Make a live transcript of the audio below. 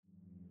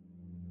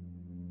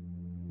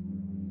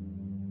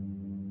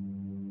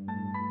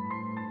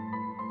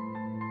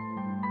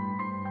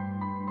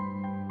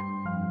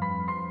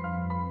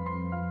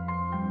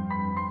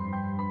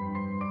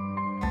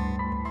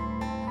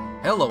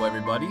Hello,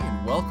 everybody,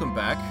 and welcome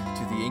back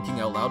to the Inking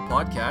Out Loud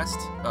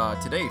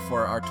podcast. Today,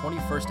 for our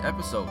 21st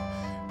episode,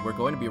 we're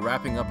going to be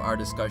wrapping up our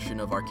discussion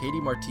of Arkady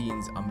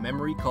Martine's A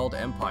Memory Called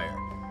Empire,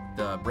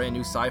 the brand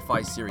new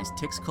sci-fi series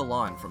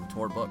Tix-Kalan from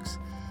Tor Books.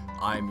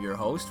 I'm your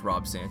host,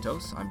 Rob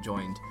Santos. I'm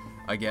joined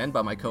again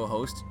by my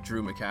co-host,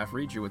 Drew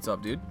McCaffrey. Drew, what's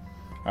up, dude?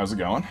 How's it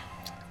going?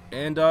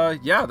 And I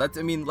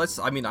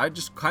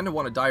just kind of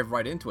want to dive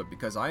right into it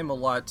because I'm a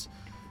lot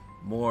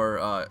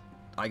more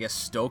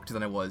stoked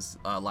than I was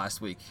last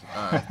week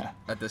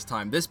at this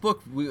time. This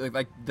book,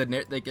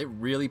 it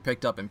really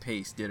picked up in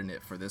pace, didn't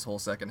it, for this whole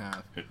second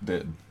half? It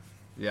did.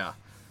 Yeah.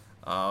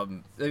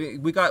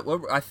 We got.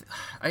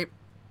 I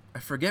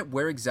forget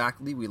where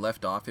exactly we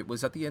left off. It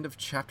was at the end of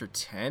chapter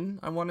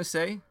 10, I want to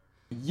say.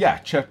 Yeah,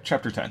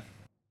 chapter 10.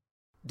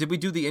 Did we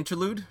do the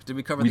interlude? Did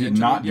we cover the interlude? We did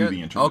not yet? do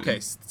the interlude. Okay,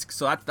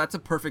 so that's a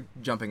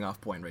perfect jumping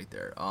off point right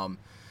there.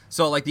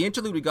 So the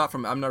interlude we got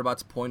from I'm Not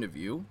About's point of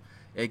view,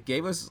 it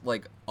gave us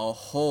a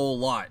whole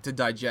lot to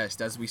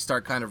digest as we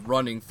start kind of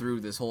running through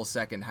this whole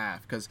second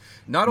half. Because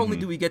not only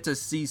do we get to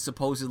see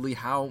supposedly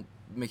how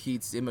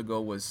Mahit's Imago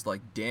was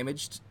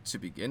damaged to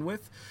begin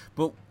with,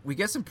 but we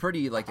get some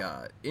pretty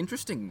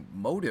interesting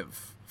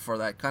motive for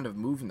that kind of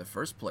move in the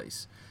first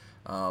place.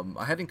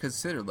 I hadn't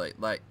considered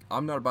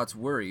I'm Not About's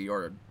worry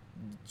or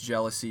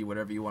jealousy,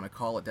 whatever you want to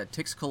call it, that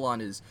Tix-Kalan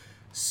is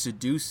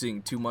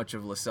seducing too much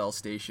of LaSalle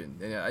Station.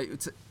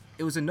 And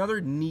it was another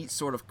neat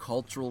sort of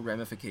cultural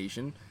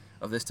ramification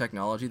of this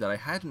technology that I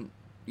hadn't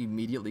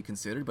immediately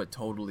considered, but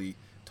totally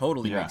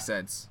makes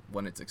sense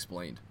when it's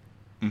explained.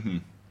 Mm-hmm.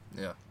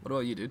 Yeah. What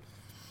about you, dude?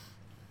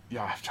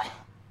 Yeah,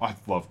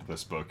 I've loved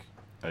this book.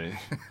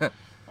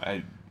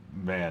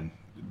 Man,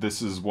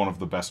 this is one of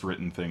the best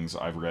written things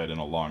I've read in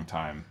a long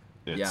time.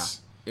 It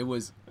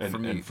was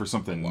and for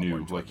something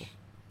new.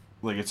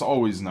 It's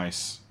always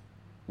nice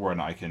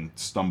when I can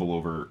stumble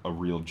over a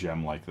real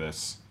gem like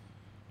this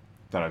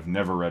that I've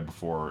never read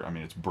before. I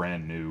mean, it's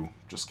brand new,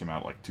 just came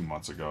out 2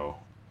 months ago.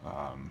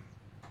 And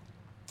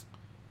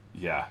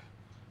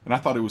I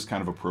thought it was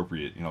kind of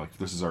appropriate.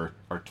 This is our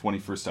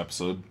 21st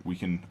episode.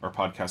 Our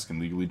podcast can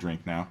legally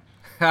drink now.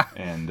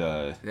 And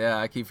yeah,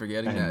 I keep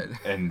forgetting that.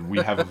 And we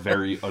have a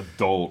very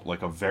adult,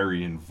 a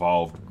very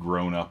involved,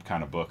 grown-up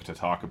kind of book to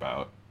talk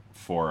about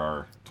for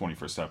our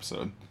 21st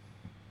episode.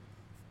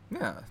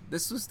 Yeah,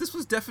 this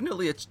was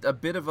definitely a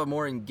bit of a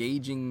more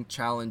engaging,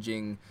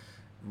 challenging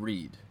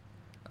read.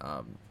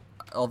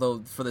 Although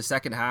for the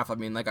second half,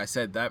 like I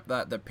said, that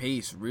the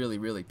pace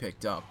really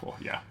picked up. Oh,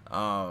 yeah.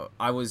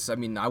 I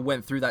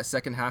went through that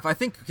second half. I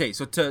think, okay,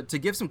 so to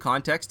give some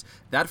context,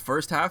 that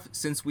first half,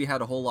 since we had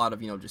a whole lot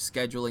of, just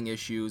scheduling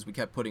issues, we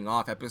kept putting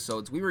off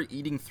episodes, we were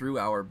eating through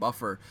our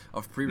buffer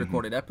of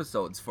pre-recorded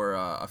episodes for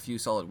a few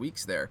solid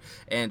weeks there.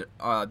 And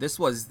this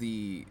was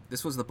the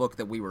book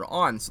that we were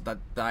on, so that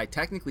I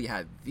technically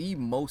had the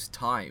most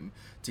time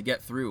to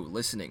get through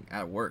listening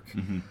at work.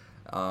 Mm-hmm.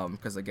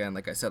 Because again,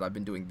 like I said, I've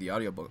been doing the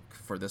audiobook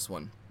for this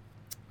one,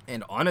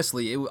 and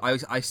honestly,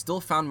 I still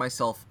found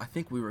myself. I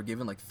think we were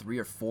given 3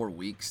 or 4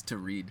 weeks to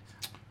read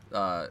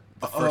the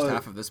first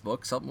half of this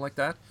book, something like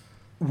that.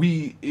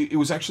 It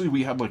was actually,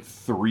 we had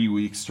 3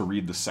 weeks to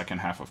read the second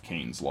half of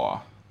Kane's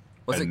Law.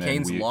 Was it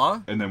Kane's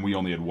Law? And then we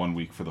only had 1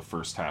 week for the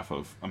first half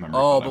of A Memory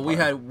Called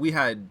Empire. But we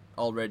had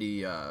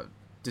already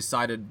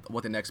decided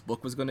what the next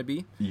book was going to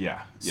be.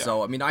 Yeah.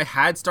 So, I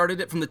had started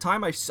it from the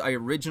time I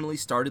originally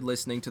started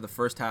listening to the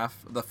first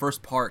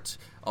part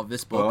of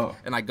this book,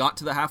 and I got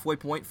to the halfway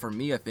point. For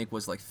me, I think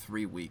was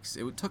 3 weeks.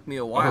 It took me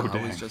a while. Oh,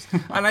 I was just,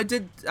 and I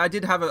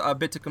did have a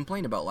bit to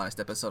complain about last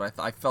episode.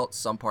 I felt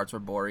some parts were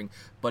boring,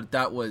 but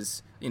that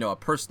was, a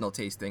personal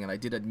taste thing, and I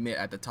did admit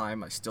at the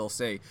time, I still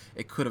say,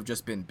 it could have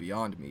just been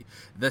beyond me.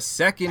 The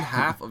second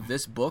half of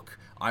this book,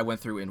 I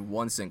went through in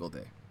one single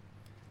day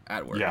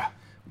at work. Yeah.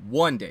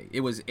 One day. It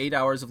was 8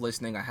 hours of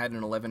listening. I had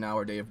an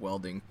 11-hour day of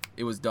welding.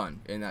 It was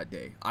done in that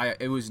day.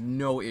 It was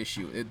no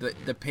issue.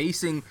 The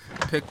pacing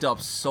picked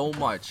up so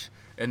much,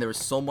 and there was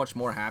so much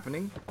more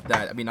happening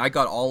that, I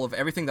got all of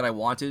everything that I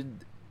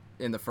wanted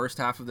in the first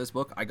half of this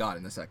book, I got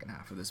in the second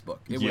half of this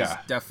book. It was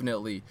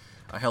definitely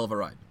a hell of a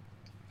ride.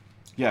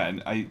 Yeah,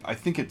 and I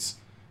think it's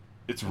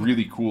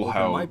really cool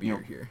how, my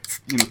beer here.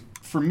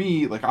 For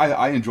me,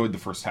 I enjoyed the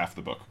first half of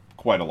the book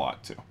quite a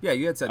lot, too. Yeah,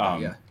 you had said that,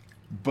 yeah.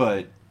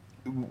 But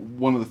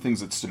one of the things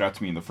that stood out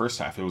to me in the first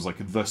half, it was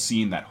the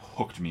scene that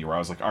hooked me, where I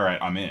was all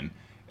right, I'm in.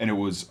 And it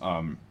was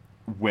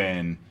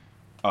when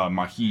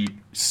Mahit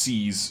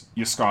sees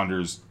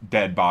Yaskander's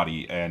dead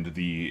body and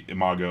the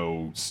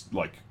Imago,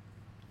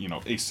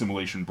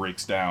 assimilation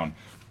breaks down.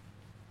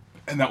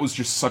 And that was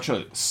just such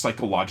a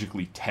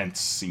psychologically tense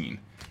scene.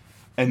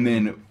 And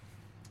then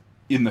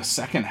in the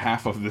second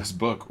half of this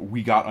book,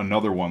 we got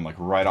another one,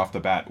 right off the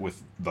bat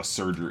with the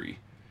surgery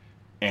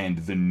and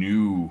the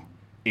new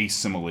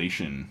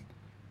assimilation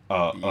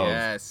of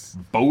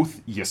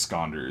both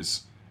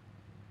Yaskanders,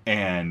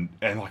 and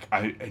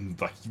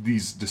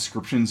these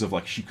descriptions of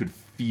she could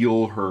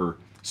feel her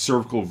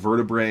cervical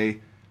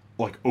vertebrae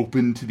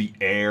open to the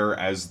air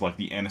as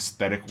the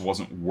anesthetic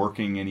wasn't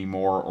working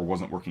anymore or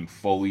wasn't working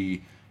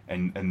fully,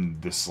 and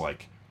this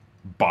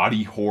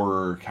body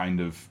horror kind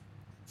of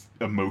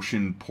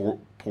emotion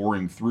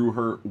pouring through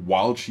her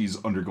while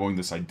she's undergoing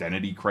this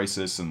identity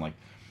crisis, and like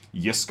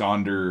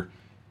Yiskander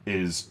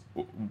is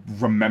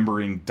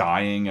remembering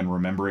dying and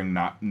remembering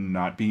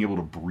not being able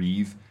to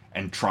breathe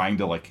and trying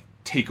to like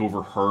take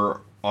over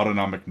her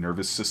autonomic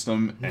nervous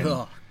system, and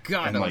oh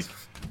god, and like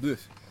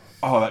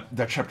oh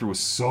that chapter was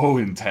so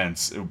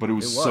intense, but it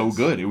was so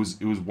good. It was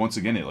once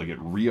again it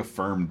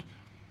reaffirmed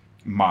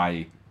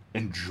my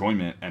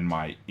enjoyment and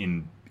my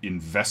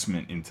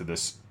investment into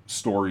this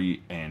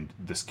story and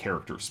this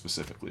character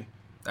specifically.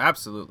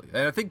 Absolutely.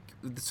 And I think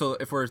so.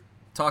 If we're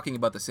talking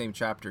about the same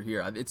chapter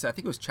here, I think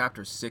it was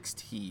chapter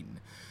 16.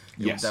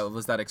 Yes, that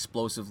was that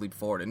explosive leap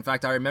forward. In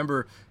fact, I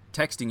remember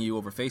texting you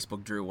over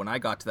Facebook, Drew, when I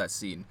got to that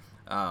scene.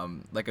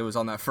 Like it was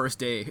on that first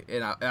day,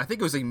 and I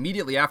think it was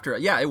immediately after.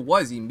 Yeah, it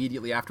was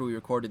immediately after we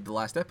recorded the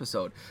last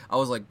episode. I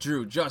was like,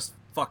 Drew, just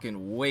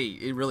fucking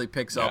wait. It really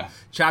picks up.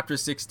 Chapter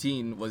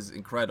 16 was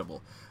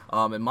incredible.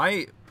 And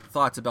my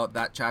thoughts about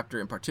that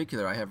chapter in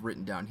particular, I have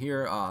written down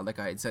here. Like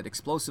I had said,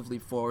 explosive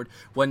leap forward.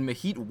 When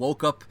Mahit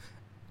woke up,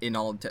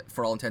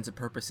 for all intents and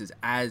purposes,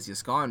 as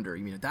Yiskander,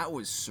 I mean, that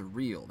was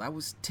surreal. That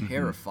was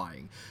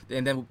terrifying.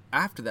 And then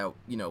after that,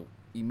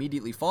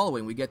 immediately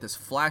following, we get this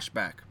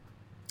flashback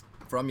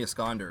from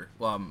Yiskander,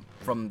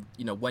 from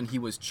when he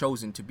was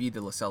chosen to be the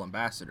Lecelle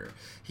ambassador.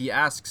 He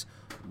asks,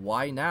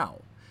 "Why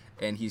now?"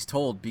 And he's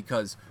told,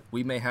 because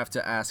we may have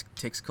to ask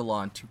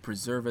Tix-Kalan to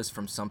preserve us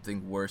from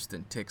something worse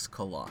than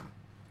Tix-Kalan.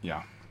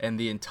 Yeah. And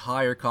the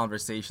entire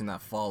conversation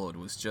that followed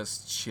was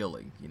just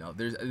chilling.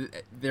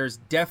 There's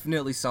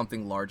definitely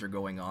something larger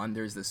going on.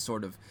 There's this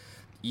sort of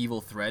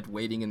evil threat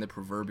waiting in the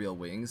proverbial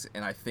wings,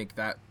 and I think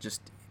that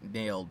just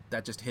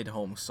hit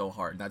home so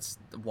hard. That's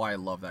why I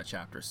love that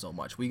chapter so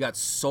much. We got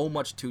so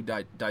much to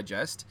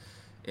digest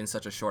in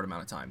such a short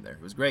amount of time there.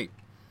 It was great.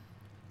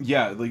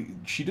 Yeah, like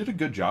she did a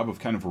good job of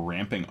kind of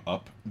ramping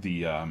up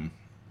the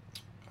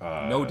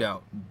no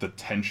doubt, the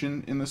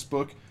tension in this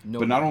book. No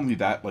but not doubt. only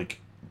that,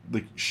 like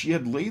she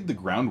had laid the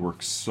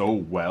groundwork so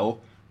well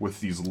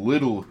with these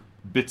little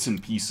bits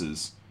and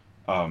pieces,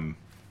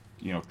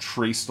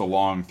 traced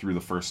along through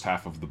the first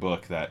half of the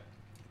book that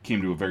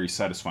came to a very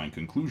satisfying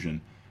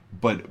conclusion.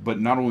 But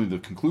not only the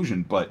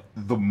conclusion, but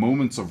the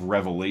moments of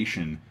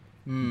revelation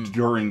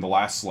during the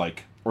last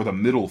or the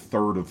middle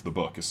third of the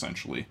book,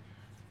 essentially,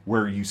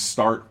 where you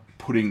start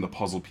putting the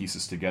puzzle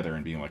pieces together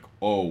and being like,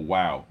 oh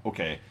wow,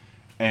 okay.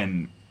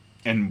 And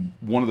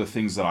one of the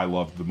things that I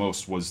loved the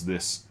most was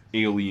this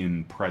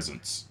alien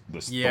presence,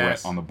 this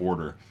threat on the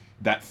border.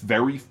 That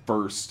very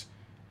first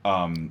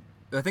I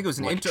think it was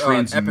an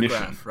transmission,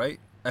 epigraph, right?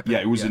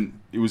 It was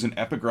an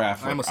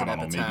epigraph, I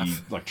don't know, maybe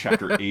like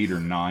chapter 8 or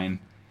 9.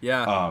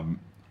 Yeah.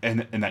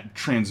 And that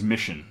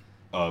transmission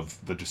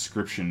of the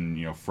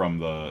description, from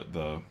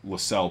the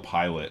Lecelle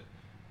pilot,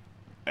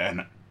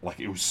 and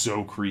it was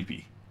so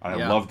creepy. I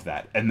loved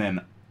that. And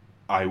then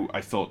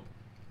I felt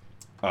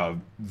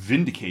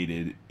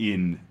vindicated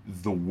in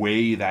the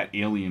way that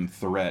alien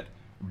threat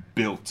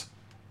built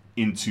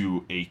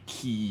into a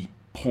key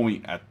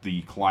point at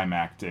the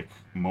climactic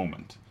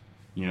moment,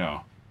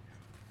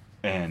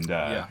 and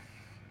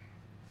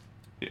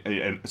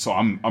and so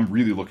I'm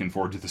really looking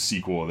forward to the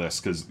sequel of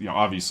this, because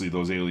obviously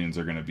those aliens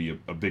are going to be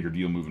a bigger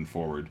deal moving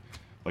forward.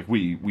 Like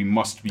we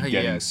must be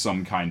getting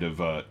some kind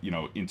of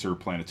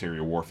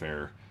interplanetary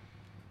warfare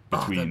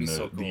between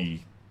the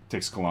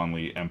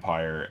Tix-Kalanli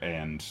Empire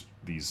and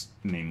these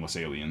nameless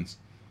aliens.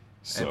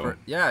 So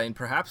and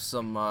perhaps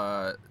some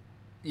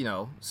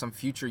some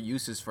future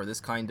uses for this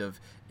kind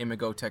of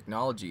Imago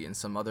technology and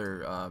some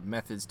other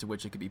methods to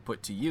which it could be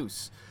put to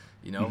use,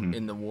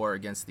 in the war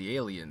against the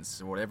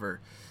aliens or whatever,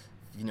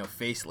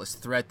 faceless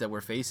threat that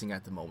we're facing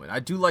at the moment. I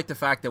do like the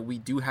fact that we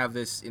do have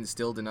this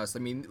instilled in us. I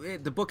mean,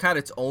 the book had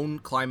its own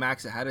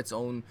climax, it had its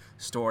own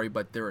story,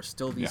 but there are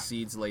still these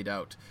seeds laid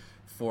out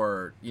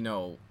for,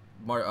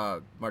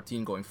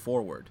 Martine going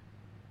forward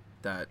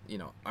that,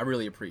 I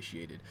really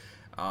appreciated.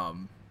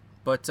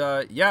 But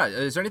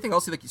is there anything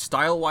else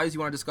style-wise you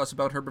want to discuss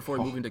about her before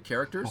we move into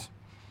characters?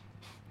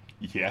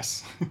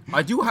 Yes.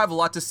 I do have a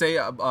lot to say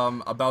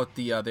about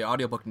the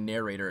audiobook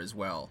narrator as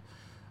well.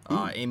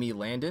 Amy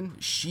Landon.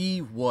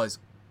 She was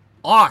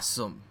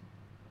awesome.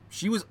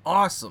 For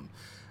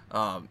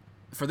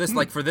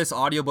this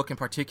audiobook in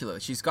particular.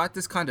 She's got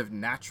this kind of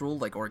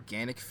natural,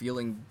 organic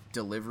feeling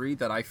delivery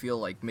that I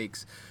feel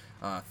makes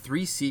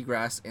 3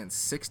 Seagrass and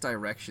 6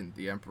 Direction,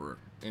 the Emperor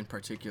in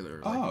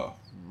particular,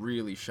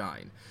 really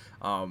shine.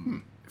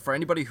 For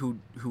anybody who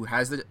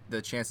has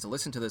the chance to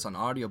listen to this on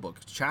audiobook,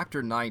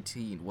 chapter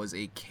 19 was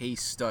a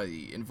case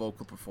study in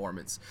vocal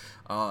performance.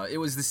 It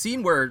was the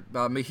scene where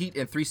Mahit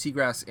and 3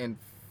 Seagrass and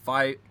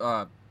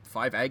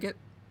 5 Agate.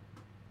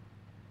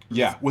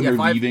 Yeah, when they're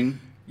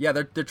leaving. Yeah,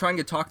 they're trying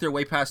to talk their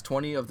way past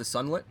 20 of the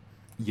Sunlit.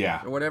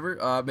 Yeah. Or whatever.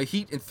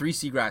 Mahit and 3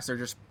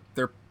 Seagrass,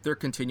 they're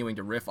continuing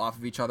to riff off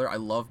of each other. I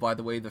love, by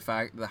the way, the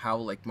fact that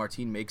how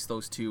Martine makes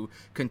those two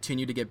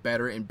continue to get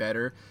better and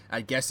better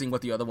at guessing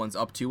what the other one's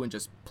up to and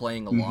just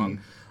playing along.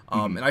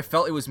 And I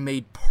felt it was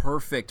made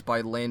perfect by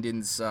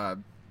Landon's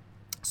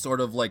sort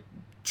of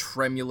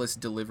tremulous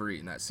delivery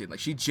in that scene. Like,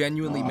 she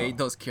genuinely made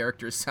those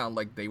characters sound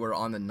like they were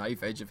on the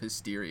knife edge of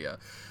hysteria.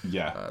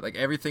 Yeah. Like,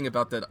 everything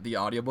about the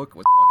audiobook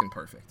was fucking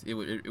perfect.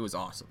 It was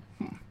awesome.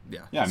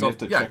 Yeah. Yeah, I may have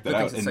to check that good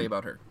out. things to say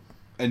about her.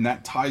 And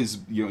that ties,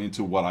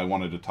 into what I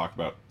wanted to talk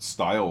about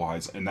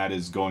style-wise, and that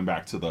is going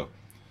back to the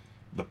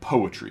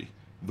poetry.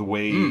 The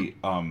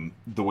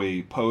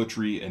way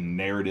poetry and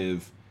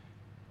narrative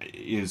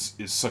is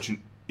such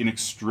an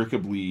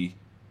inextricably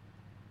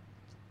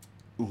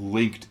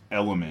linked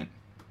element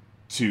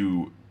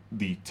to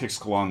the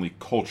Tixkolanli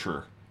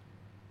culture,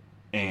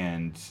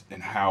 and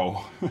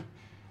how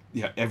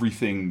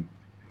everything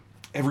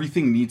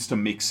needs to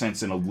make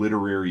sense in a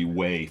literary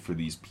way for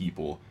these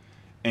people.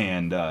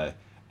 And I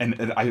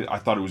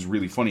thought it was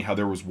really funny how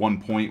there was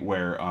one point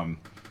where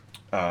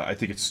I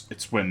think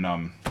it's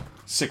when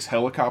Six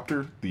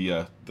Helicopter,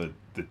 the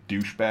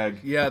douchebag.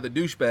 Yeah, the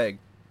douchebag.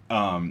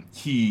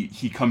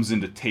 He comes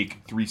in to take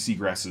 3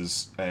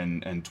 seagrasses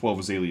and 12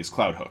 azaleas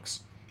cloud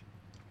hooks.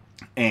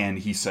 And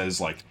he says,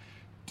 like,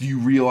 do you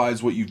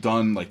realize what you've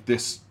done? Like,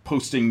 this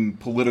posting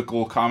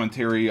political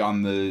commentary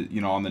on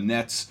the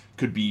nets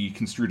could be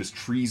construed as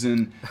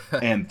treason.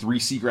 And 3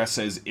 Seagrass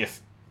says,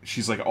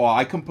 she's like, oh,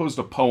 I composed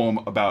a poem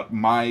about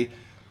my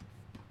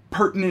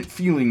pertinent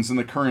feelings in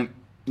the current,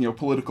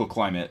 political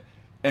climate.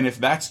 And if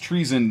that's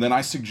treason, then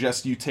I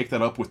suggest you take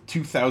that up with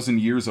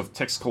 2,000 years of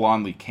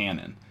Tixkolanli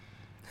canon.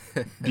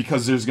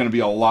 Because there's going to be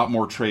a lot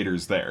more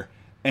traitors there.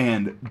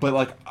 But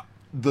like,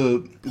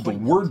 the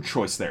word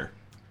choice there,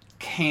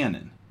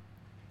 canon.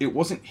 It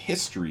wasn't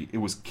history, it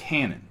was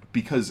canon.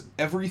 Because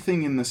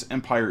everything in this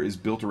empire is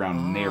built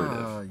around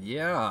narrative.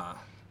 Yeah.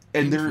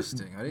 And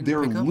Interesting. I didn't there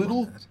are pick up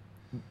on that.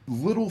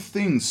 little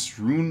things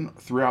strewn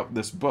throughout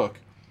this book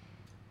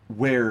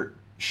where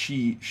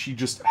she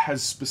just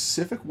has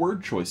specific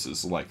word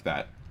choices like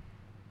that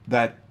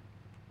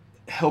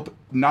help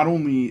not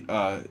only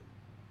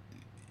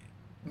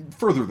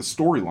further the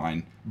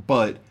storyline,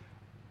 but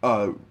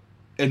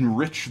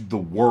enrich the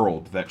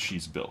world that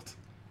she's built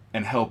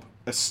and help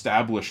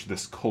establish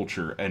this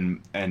culture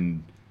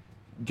and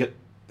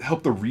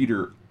help the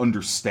reader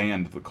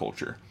understand the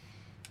culture.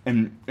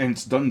 And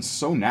it's done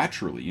so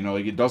naturally,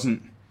 like it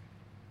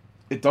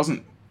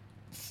doesn't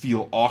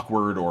feel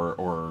awkward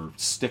or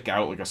stick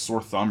out like a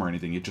sore thumb or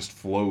anything. It just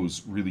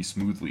flows really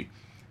smoothly.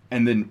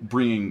 And then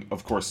bringing,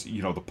 of course,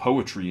 the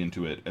poetry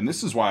into it. And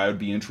this is why I would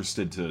be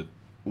interested to at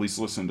least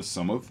listen to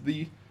some of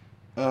the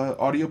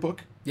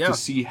audiobook to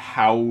see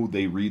how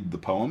they read the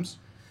poems.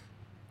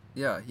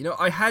 Yeah,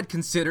 I had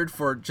considered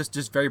for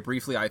just very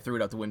briefly, I threw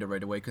it out the window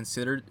right away,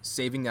 considered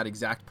saving that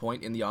exact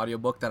point in the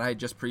audiobook that I had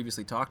just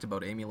previously talked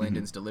about, Amy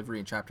Landon's delivery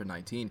in chapter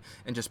 19,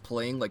 and just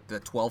playing like the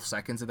 12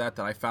 seconds of that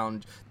I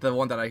found, the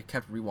one that I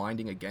kept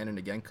rewinding again and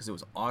again because it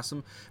was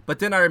awesome. But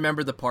then I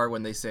remember the part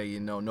when they say,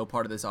 no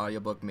part of this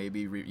audiobook may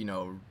be,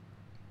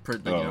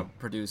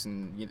 produced,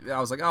 and I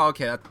was like, oh,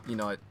 okay, that,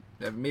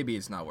 maybe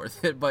it's not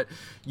worth it, but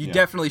you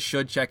definitely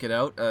should check it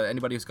out.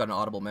 Anybody who's got an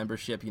Audible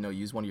membership,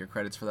 use one of your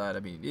credits for that. I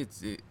mean,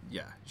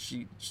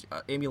 she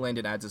Amy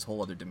Landon adds this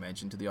whole other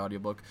dimension to the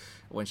audiobook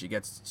when she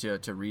gets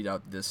to read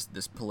out this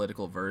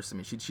political verse. I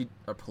mean, she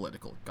a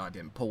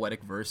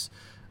poetic verse.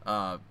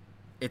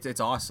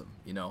 It's awesome,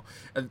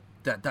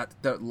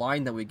 that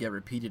line that we get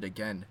repeated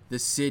again. The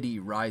city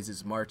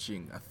rises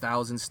marching,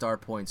 1,000 star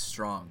points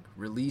strong.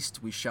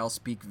 Released, we shall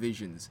speak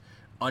visions.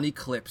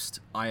 Uneclipsed,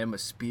 I am a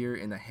spear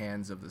in the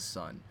hands of the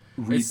sun.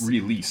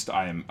 Released,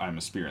 I'm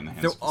a spear in the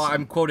hands of the sun.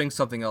 I'm quoting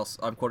something else.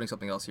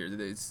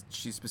 Here.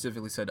 She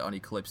specifically said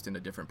uneclipsed in a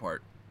different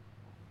part.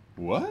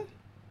 What?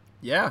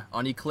 Yeah,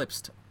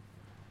 uneclipsed.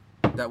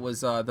 That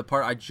was the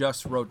part I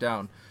just wrote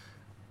down.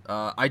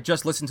 I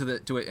just listened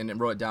to it and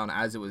wrote it down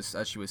as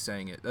she was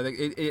saying it.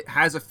 It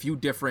has a few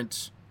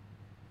different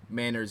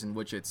manners in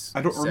which it's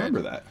I don't said.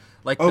 remember that.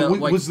 Like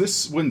was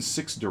this when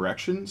Six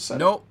Directions said it?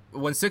 No,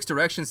 when Six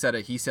Directions said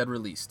it, he said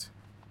released.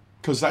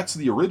 Because that's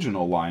the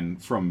original line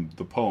from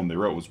the poem they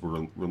wrote was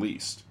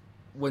released.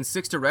 When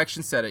Six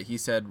Directions said it, he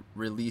said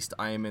released,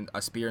 I am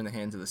a spear in the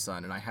hands of the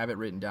sun, and I have it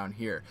written down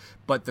here.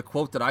 But the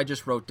quote that I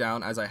just wrote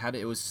down as I had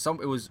it, it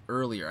was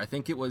earlier. I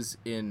think it was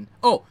in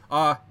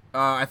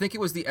I think it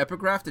was the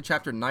epigraph to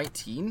chapter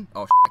 19.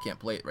 Oh, I can't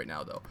play it right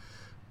now though.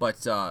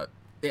 But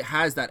it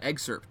has that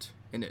excerpt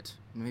in it.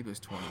 Maybe it was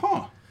 20.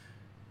 Huh.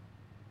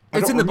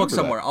 It's in the book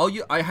somewhere.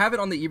 I have it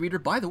on the e-reader.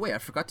 By the way, I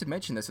forgot to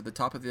mention this at the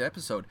top of the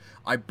episode.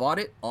 I bought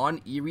it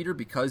on e-reader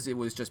because it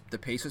was just, the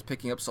pace was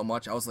picking up so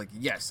much. I was like,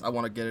 yes, I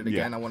want to get it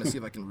again. I want to see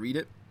if I can read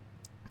it,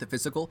 the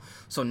physical.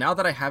 So now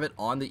that I have it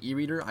on the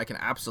e-reader, I can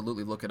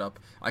absolutely look it up.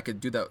 I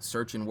could do that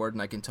search in Word,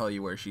 and I can tell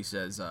you where she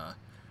says,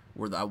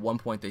 at one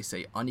point they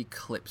say,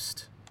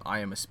 uneclipsed, I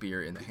am a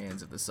spear in the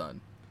hands of the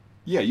sun.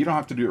 Yeah, you don't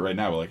have to do it right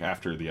now, like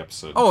after the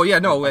episode. Oh, yeah,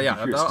 no,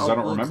 yeah. Because I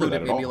don't remember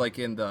that at all. Maybe like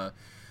in the,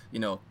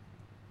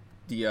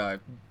 the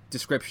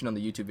description on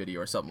the YouTube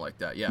video or something like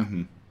that, yeah.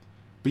 Mm-hmm.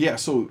 But yeah,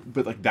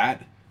 but like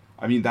that,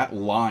 I mean, that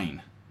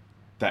line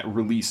that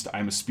released,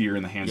 I'm a spear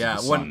in the hands of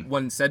the sun. Yeah,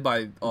 when said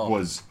by,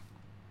 was,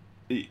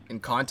 in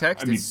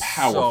context, I mean, it's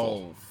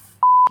powerful. so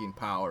fucking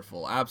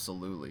powerful,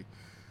 absolutely.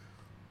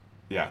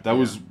 Yeah, that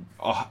was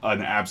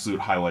an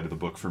absolute highlight of the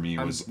book for me.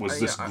 Was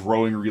this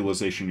growing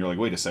realization? You're like,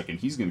 wait a second,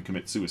 he's going to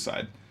commit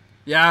suicide.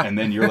 Yeah, and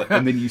then you're like,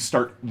 and then you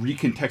start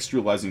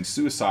recontextualizing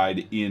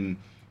suicide in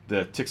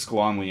the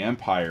Tixcalanli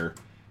Empire,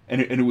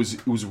 and it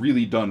was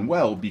really done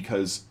well,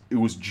 because it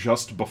was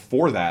just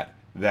before that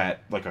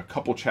like a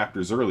couple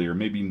chapters earlier,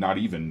 maybe not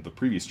even the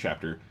previous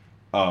chapter,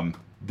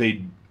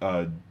 they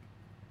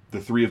the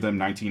three of them,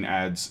 19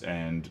 Ads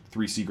and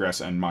 3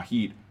 Seagrass and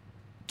Mahit,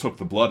 took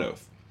the blood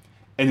oath.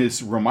 And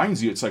this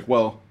reminds you, it's like,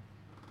 well,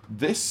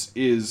 this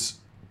is,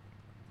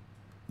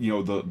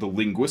 the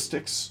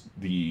linguistics,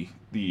 the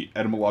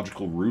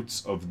etymological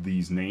roots of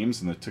these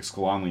names in the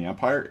Tixcalanli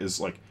Empire is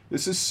like,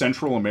 this is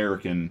Central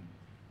American,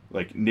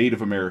 like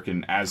Native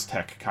American,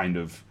 Aztec kind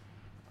of,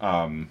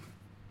 I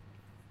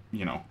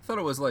thought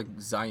it was like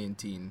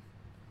Zayantine.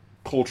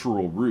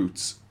 Cultural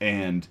roots,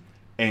 and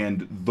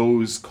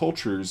those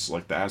cultures,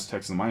 like the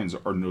Aztecs and the Mayans,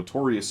 are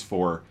notorious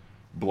for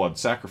blood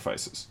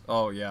sacrifices.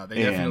 Oh yeah,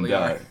 they definitely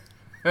are.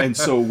 And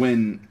so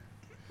when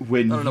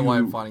I don't know why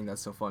I'm finding that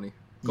so funny.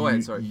 Go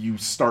ahead, sorry. You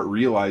start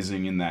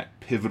realizing in that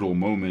pivotal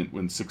moment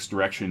when Sixth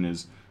Direction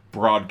is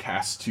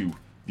broadcast to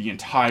the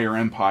entire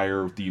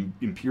empire, the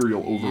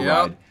Imperial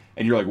override,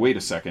 and you're like, wait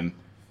a second,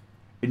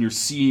 and you're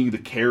seeing the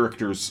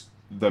characters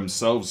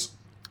themselves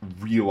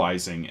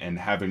realizing and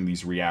having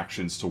these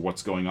reactions to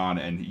what's going on,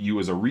 and you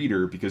as a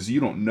reader, because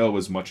you don't know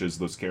as much as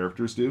those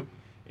characters do,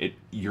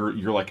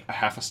 you're like a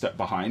half a step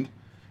behind.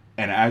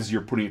 And as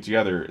you're putting it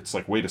together, it's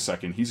like, wait a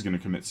second, he's going to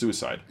commit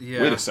suicide.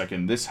 Yeah. Wait a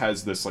second, this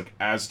has this like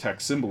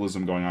Aztec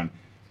symbolism going on.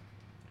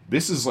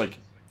 This is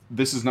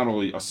not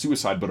only a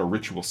suicide, but a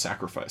ritual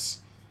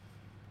sacrifice.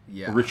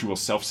 Yeah. A ritual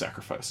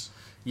self-sacrifice.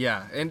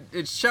 Yeah, and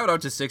it's shout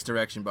out to Sixth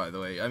Direction, by the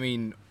way. I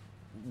mean,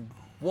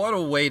 what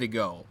a way to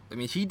go. I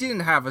mean, he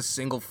didn't have a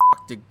single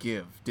fuck to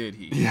give, did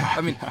he? Yeah.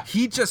 I mean,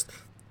 he just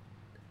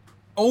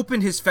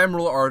opened his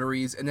femoral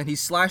arteries, and then he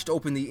slashed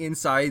open the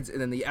insides and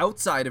then the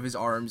outside of his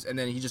arms, and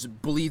then he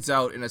just bleeds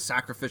out in a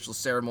sacrificial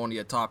ceremony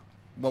atop,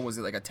 what was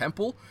it, like a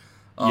temple?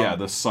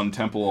 The Sun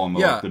Temple on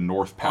the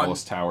North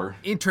Palace Tower.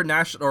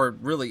 International, or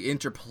really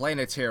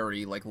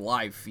interplanetary, like,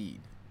 live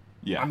feed.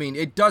 Yeah. I mean,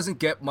 it doesn't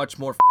get much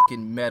more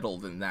fucking metal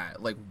than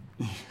that. Like,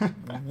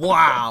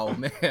 wow,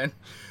 man.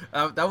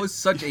 That was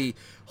such a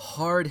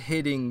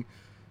hard-hitting,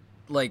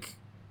 like...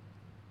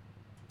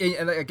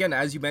 And again,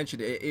 as you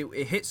mentioned,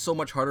 it hit so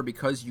much harder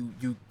because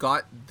you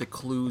got the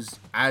clues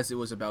as it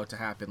was about to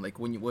happen. Like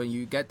when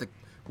you get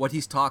what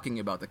he's talking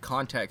about, the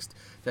context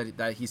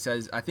that he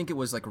says, I think it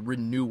was like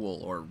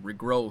renewal or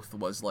regrowth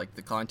was like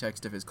the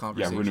context of his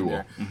conversation. Yeah, renewal.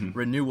 There. Mm-hmm.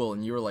 Renewal,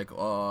 and you were like,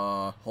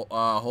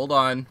 hold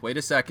on, wait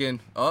a second,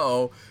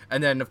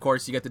 and then of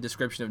course you get the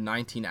description of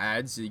 19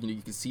 Ads. You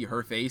can see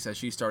her face as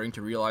she's starting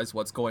to realize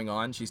what's going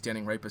on. She's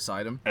standing right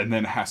beside him, and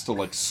then has to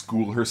like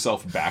school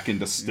herself back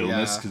into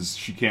stillness because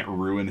she can't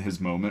ruin his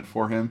moment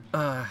for him.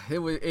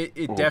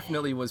 It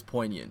definitely was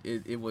poignant.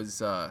 It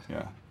was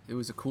It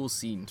was a cool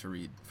scene to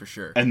read, for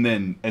sure. And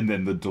then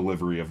the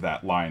delivery of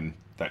that line,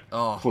 that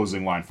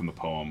closing line from the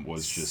poem,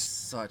 was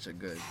just... such a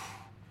good...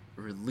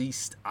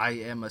 Released, I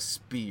am a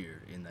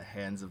spear in the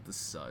hands of the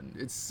sun.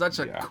 It's such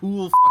a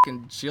cool,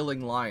 fucking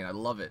chilling line. I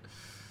love it.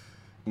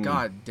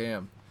 God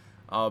damn.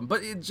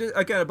 But it just,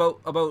 again,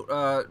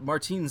 about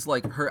Martine's,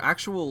 like, her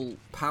actual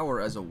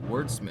power as a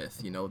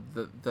wordsmith,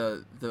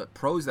 the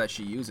prose that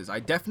she uses, I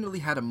definitely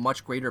had a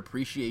much greater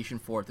appreciation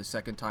for it the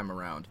second time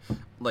around.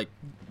 Like,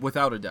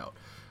 without a doubt.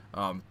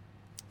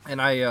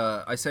 And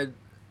I said,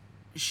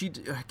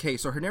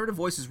 so her narrative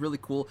voice is really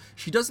cool.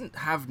 She doesn't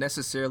have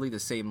necessarily the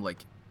same,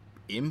 like,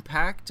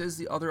 impact as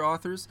the other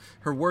authors.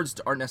 Her words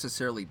aren't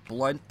necessarily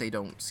blunt. They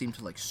don't seem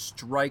to, like,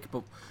 strike.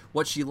 But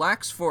what she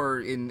lacks for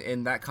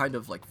in that kind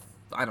of, like,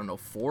 I don't know,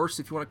 force,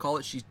 if you want to call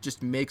it, she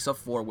just makes up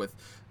for with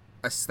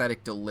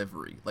aesthetic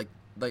delivery. Like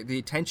the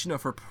attention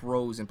of her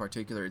prose in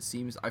particular, it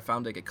seems, I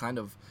found like it kind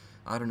of,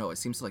 I don't know, it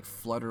seems to like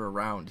flutter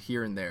around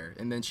here and there,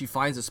 and then she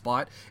finds a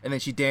spot and then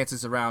she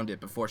dances around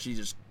it before she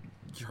just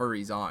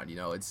hurries on.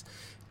 It's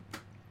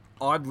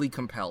oddly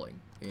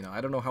compelling. I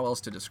don't know how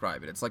else to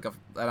describe it. It's like and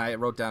I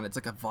wrote down, it's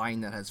like a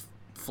vine that has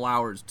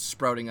flowers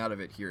sprouting out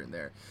of it here and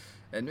there.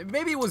 And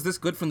maybe it was this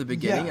good from the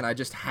beginning, and I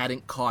just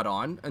hadn't caught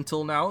on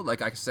until now.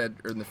 Like I said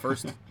in the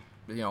first,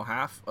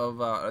 half of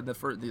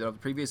the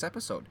previous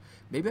episode,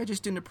 maybe I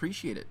just didn't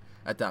appreciate it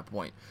at that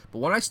point. But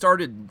when I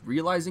started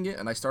realizing it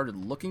and I started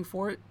looking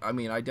for it, I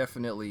mean, I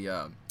definitely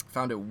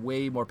found it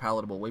way more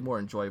palatable, way more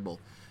enjoyable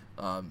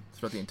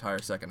throughout the entire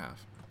second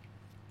half.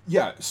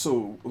 Yeah,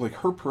 so like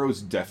her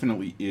prose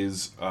definitely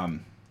is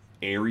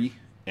airy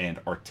and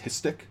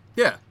artistic.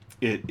 Yeah,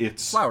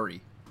 it's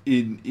flowery.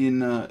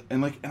 And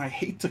I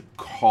hate to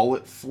call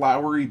it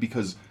flowery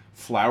because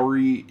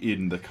flowery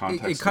in the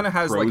context it kind of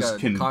has like a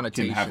can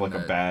connotation have like a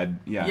bad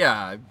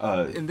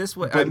in this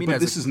way. I mean,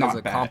 this is not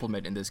a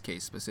compliment in this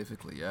case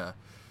specifically. Yeah,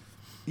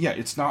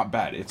 it's not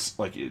bad. It's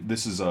like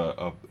this is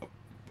a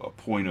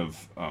point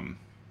of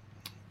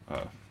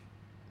wow,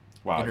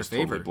 I just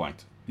totally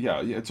blanked.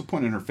 Yeah, it's a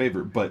point in her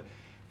favor. But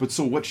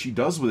so what she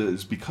does with it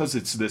is, because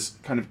it's this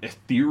kind of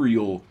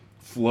ethereal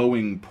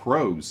flowing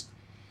prose,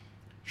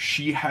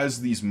 she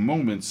has these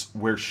moments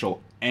where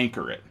she'll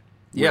anchor it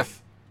Yeah.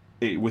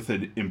 with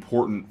an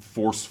important,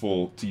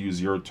 forceful, to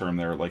use your term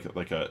there, like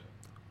a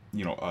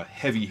a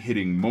heavy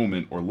hitting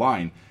moment or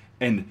line.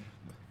 And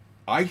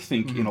I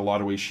think in a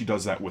lot of ways she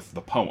does that with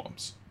the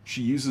poems.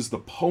 She uses the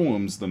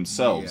poems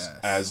themselves Yes.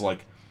 as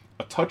like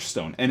a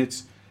touchstone, and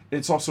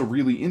it's also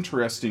really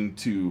interesting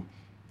to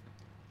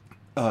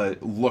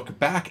look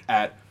back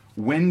at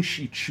when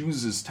she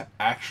chooses to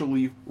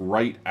actually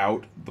write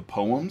out the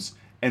poems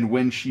and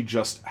when she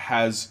just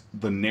has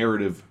the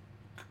narrative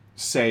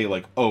say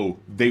like, oh,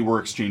 they were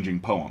exchanging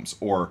poems,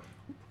 or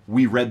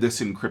we read this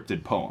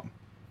encrypted poem.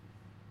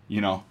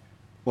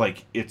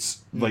 Like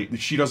it's like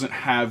she doesn't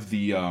have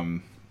the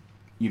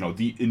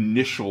the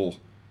initial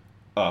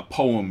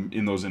poem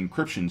in those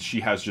encryptions. She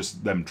has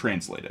just them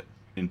translate it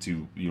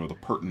into the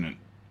pertinent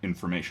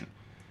information,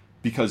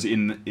 because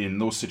in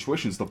those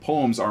situations the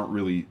poems aren't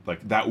really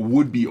like that,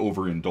 would be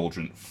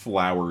overindulgent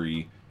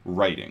flowery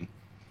writing.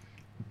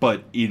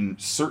 But in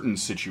certain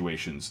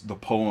situations, the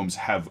poems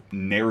have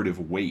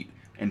narrative weight,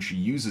 and she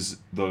uses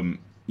them,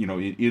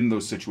 in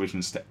those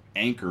situations to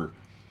anchor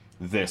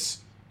this,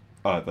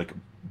 like,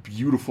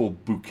 beautiful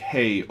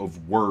bouquet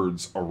of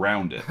words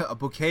around it. A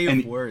bouquet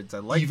of words. I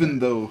like even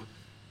that.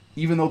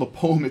 Even though the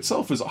poem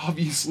itself is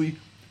obviously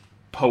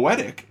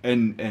poetic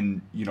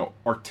and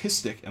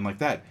artistic and like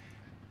that,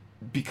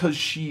 because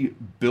she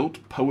built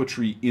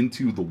poetry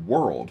into the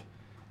world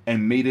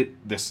and made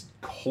it this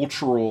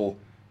cultural.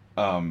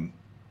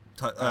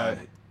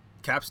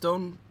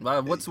 Capstone?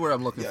 What's the word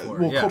I'm looking for?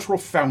 Well, cultural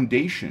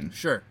foundation.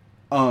 Sure.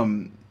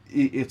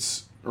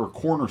 It's or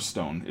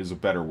cornerstone is a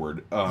better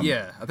word.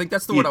 Yeah, I think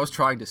that's the word I was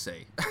trying to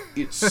say.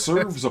 It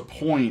serves a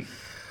point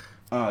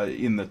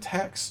in the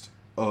text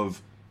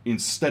of,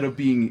 instead of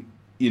being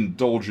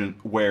indulgent,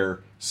 where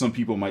some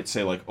people might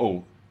say like,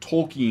 oh,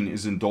 Tolkien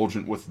is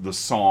indulgent with the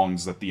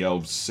songs that the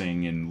elves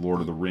sing in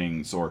Lord of the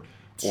Rings, or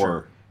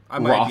I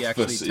might be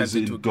actually Rothfuss is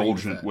tempted to agree with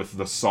indulgent that. with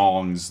the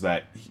songs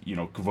that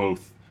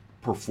Kvothe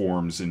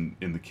performs in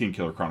the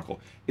Kingkiller Chronicle.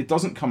 It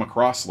doesn't come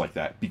across like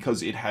that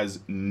because it has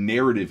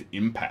narrative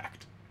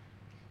impact.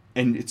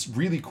 And it's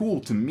really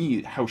cool to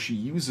me how she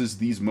uses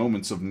these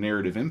moments of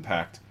narrative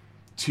impact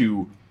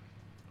to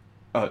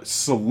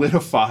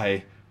solidify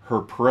her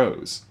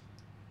prose.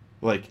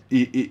 Like,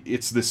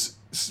 it's this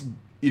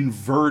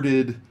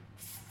inverted,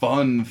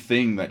 fun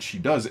thing that she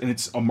does, and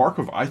it's a mark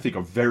of, I think,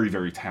 a very,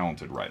 very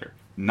talented writer.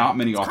 Not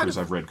many authors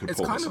I've read could pull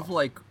this off. It's kind of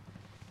like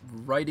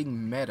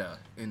writing meta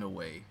in a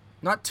way.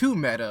 Not too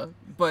meta,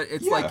 but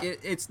it's like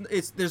it's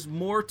there's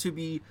more to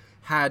be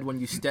had when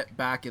you step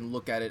back and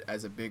look at it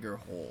as a bigger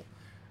whole,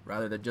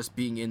 rather than just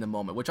being in the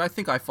moment, which I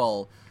think I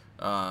fall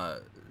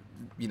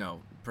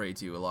prey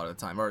to a lot of the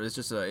time, or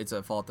it's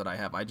a fault that I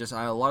have.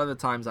 A lot of the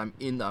times I'm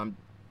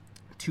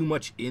too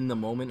much in the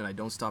moment, and I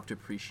don't stop to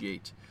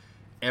appreciate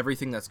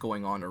everything that's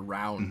going on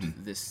around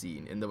this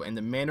scene and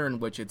the manner in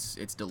which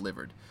it's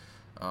delivered.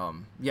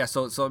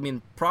 So I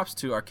mean, props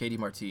to Arcady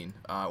Martin,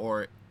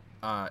 or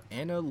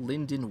Anna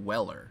Linden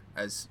Weller,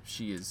 as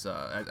she is,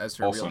 as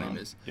her Also real name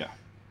known. is. Yeah.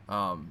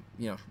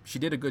 She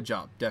did a good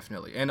job,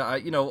 definitely. And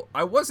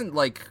I wasn't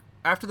like,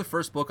 after the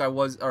first book,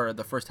 or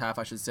the first half,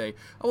 I should say,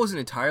 I wasn't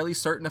entirely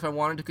certain if I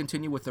wanted to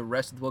continue with the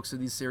rest of the books of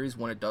these series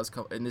when it does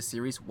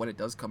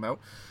come out.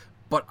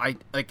 But I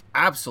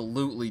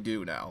absolutely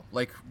do now,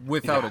 like,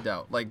 without a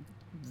doubt. Like,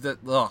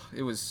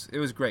 it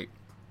was great.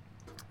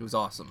 It was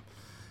awesome.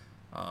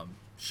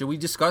 Should we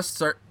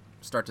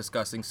start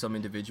discussing some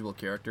individual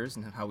characters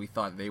and how we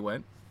thought they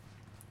went?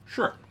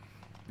 Sure.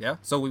 Yeah.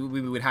 So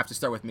we would have to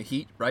start with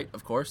Mahit, right?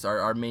 Of course,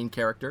 our main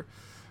character.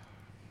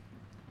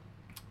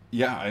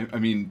 Yeah, I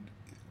mean,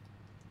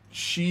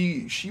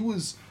 she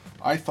was,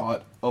 I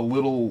thought, a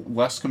little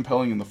less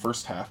compelling in the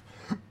first half.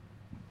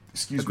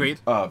 Excuse Agreed.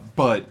 me.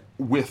 But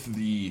with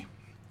the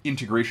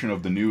integration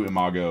of the new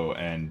Imago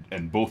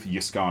and both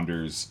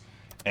Iskanders,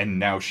 and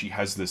now she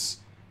has this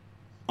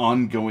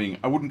ongoing,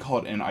 I wouldn't call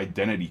it an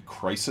identity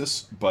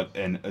crisis, but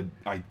an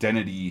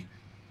identity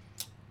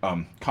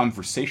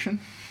conversation.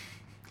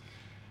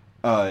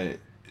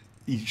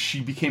 She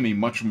became a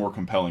much more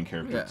compelling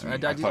character to me.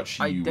 I thought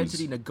she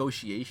identity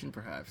negotiation,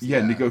 perhaps.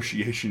 Yeah,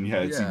 negotiation.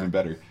 Yeah, it's even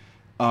better.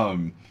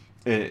 And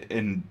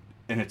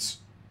it's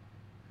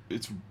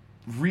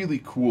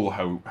really cool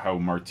how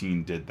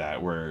Martine did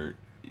that, where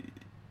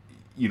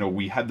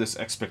we had this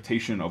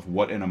expectation of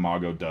what an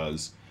Imago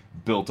does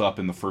built up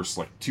in the first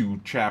like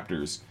 2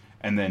 chapters,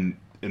 and then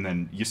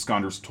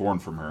Yskander's torn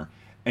from her,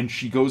 and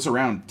she goes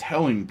around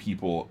telling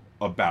people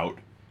about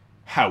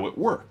how it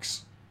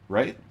works,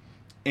 right?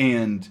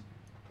 And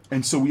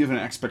so we have an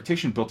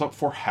expectation built up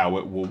for how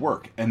it will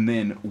work. And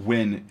then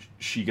when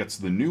she gets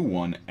the new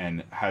one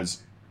and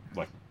has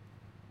like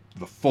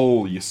the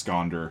full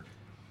Yskander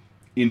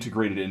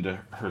integrated into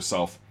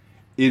herself,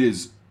 it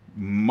is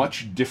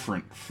much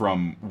different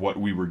from what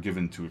we were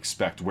given to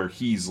expect, where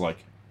he's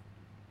like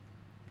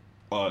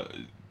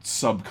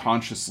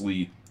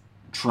subconsciously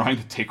trying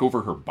to take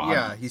over her body.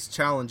 Yeah, he's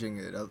challenging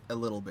it a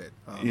little bit.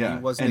 Yeah,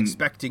 he wasn't and-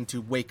 expecting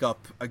to wake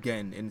up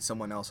again in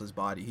someone else's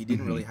body. He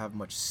didn't really have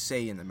much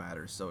say in the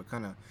matter, so it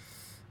kind of,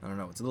 I don't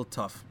know, it's a little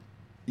tough.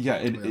 Yeah,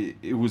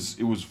 it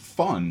was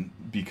fun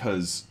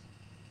because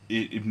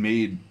it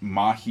made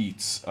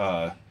Mahit's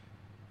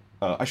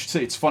I should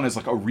say it's fun as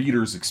like a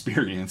reader's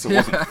experience. It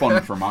wasn't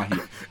fun for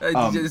Mahit.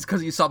 Just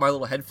because you saw my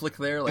little head flick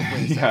there, like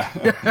wait a Yeah.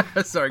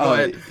 second. Sorry, go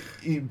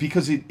ahead.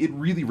 Because it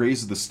really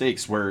raised the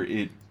stakes where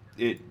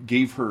it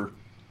gave her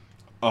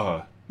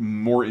a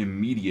more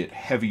immediate,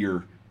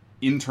 heavier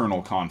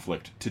internal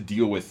conflict to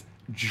deal with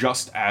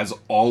just as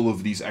all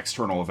of these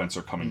external events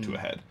are coming to a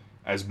head.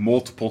 As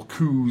multiple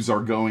coups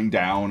are going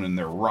down and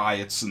there are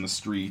riots in the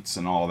streets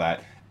and all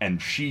that,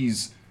 and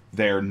she's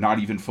there not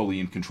even fully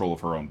in control of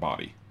her own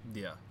body.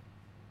 Yeah.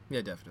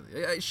 Yeah,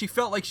 definitely. She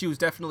felt like she was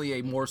definitely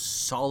a more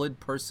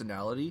solid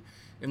personality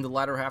in the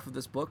latter half of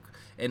this book,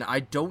 and I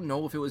don't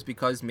know if it was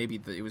because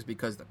it was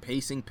because the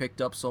pacing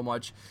picked up so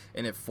much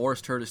and it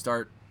forced her to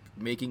start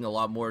making a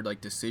lot more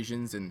like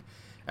decisions and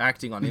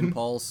acting on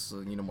impulse,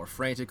 more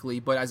frantically.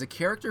 But as a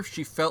character,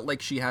 she felt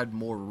like she had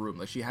more room.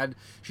 Like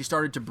she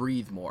started to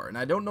breathe more, and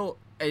I don't know.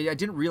 I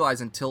didn't realize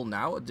until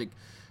now,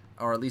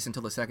 or at least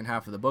until the second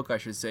half of the book, I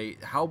should say,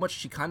 how much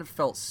she kind of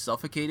felt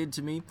suffocated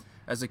to me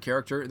as a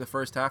character in the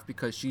first half,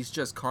 because she's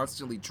just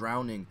constantly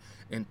drowning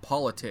in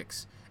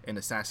politics and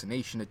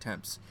assassination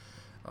attempts.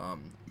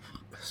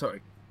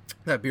 Sorry,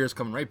 that beer's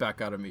coming right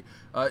back out of me.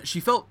 She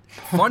felt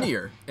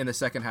funnier in the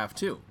second half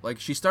too. Like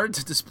she started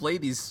to display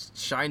these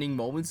shining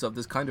moments of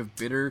this kind of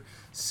bitter,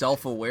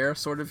 self-aware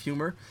sort of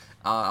humor.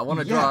 I want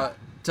to draw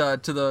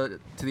to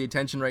the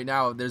attention right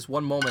now. There's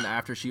one moment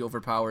after she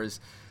overpowers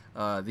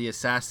the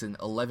assassin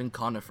 11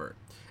 Conifer,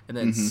 and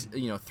then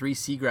 3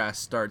 Seagrass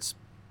starts,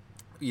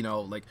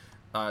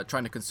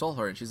 trying to console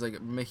her, and she's like,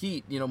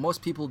 Mahit,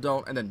 most people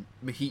don't, and then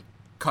Mahit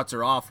cuts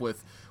her off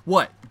with,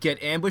 what,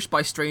 get ambushed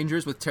by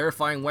strangers with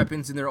terrifying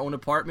weapons in their own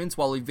apartments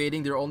while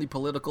evading their only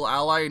political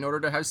ally in order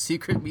to have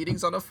secret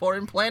meetings on a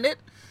foreign planet?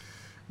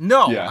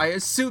 No, yeah. I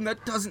assume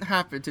that doesn't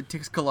happen to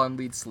Tixkalan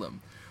lead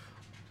Slim.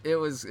 It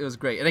was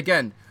great. And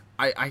again,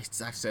 I've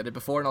said it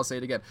before and I'll say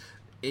it again.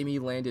 Amy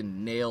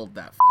Landon nailed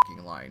that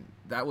fucking line.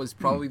 That was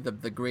probably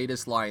the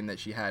greatest line that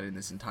she had in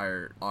this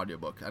entire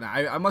audiobook. And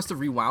I must have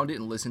rewound it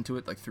and listened to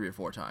it like 3 or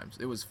 4 times.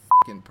 It was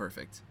fucking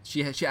perfect.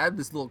 She had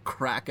this little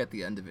crack at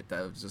the end of it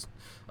that was just,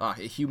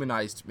 it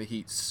humanized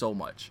Mahit so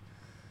much.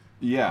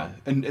 Yeah,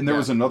 and there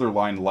was another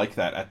line like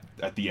that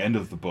at the end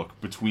of the book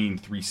between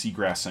 3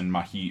 Seagrass and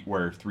Mahit,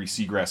 where 3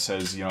 Seagrass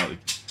says,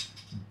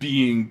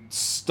 being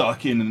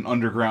stuck in an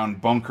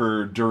underground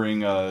bunker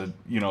during an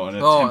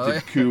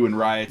attempted coup and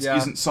riots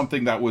isn't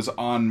something that was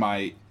on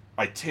my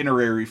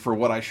itinerary for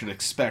what I should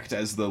expect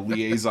as the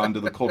liaison to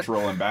the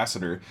cultural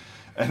ambassador.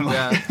 And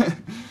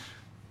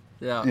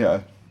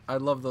yeah. I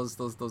love those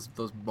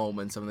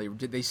moments. I mean,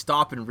 they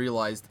stop and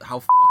realize how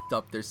fucked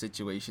up their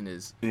situation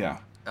is. Yeah.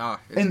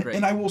 It's great.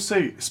 And I will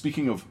say,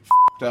 speaking of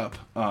fucked up,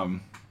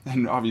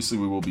 and obviously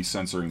we will be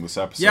censoring this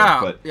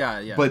episode.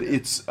 But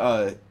it's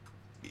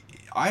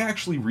I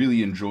actually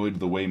really enjoyed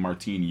the way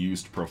Martine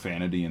used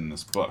profanity in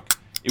this book.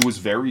 It was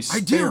very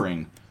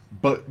sparing,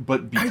 but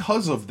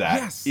because of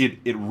that,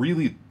 it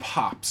really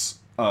pops.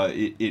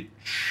 It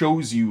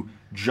shows you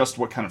just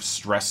what kind of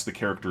stress the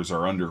characters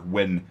are under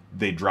when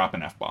they drop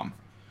an F-bomb.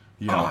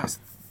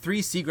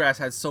 3 Seagrass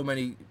had so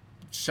many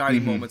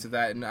shining moments of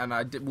that,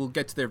 and we'll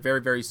get to there very,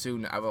 very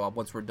soon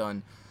once we're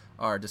done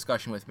our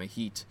discussion with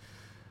Mahit.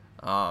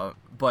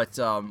 But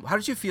how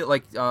did you feel?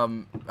 How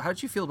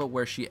did you feel about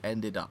where she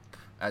ended up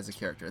as a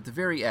character at the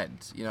very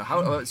end?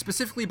 How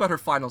specifically about her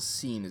final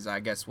scene is, I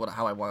guess, what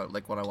I want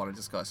to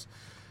discuss.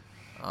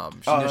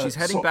 She's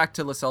heading back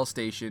to LaSalle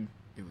Station.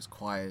 It was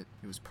quiet.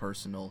 It was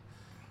personal.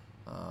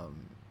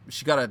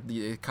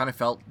 It kind of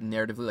felt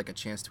narratively like a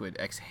chance to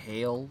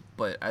exhale,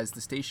 but as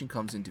the station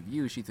comes into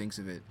view, she thinks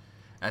of it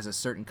as a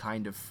certain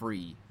kind of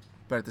free,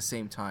 but at the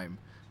same time,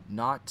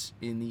 not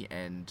in the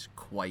end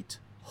quite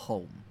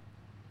home.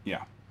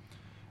 Yeah.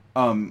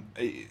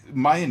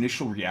 My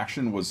initial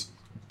reaction was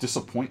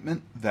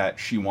disappointment that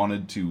she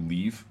wanted to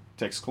leave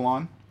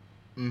Tixkalan.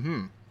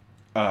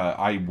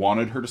 I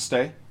wanted her to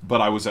stay,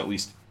 but I was at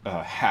least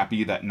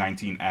happy that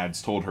 19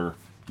 ads told her,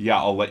 yeah,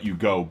 I'll let you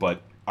go,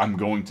 but I'm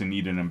going to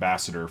need an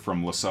ambassador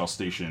from LaSalle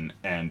Station,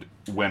 and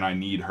when I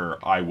need her,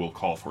 I will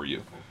call for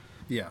you.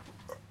 Yeah.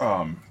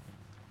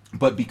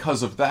 But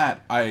because of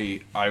that,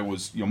 I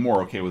was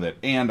more okay with it,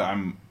 and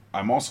I'm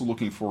also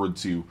looking forward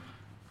to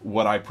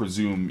what I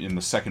presume in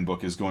the second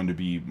book is going to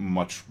be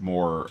much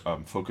more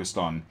focused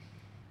on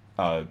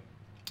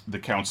the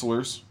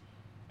counselors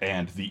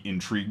and the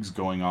intrigues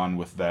going on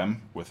with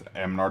them, with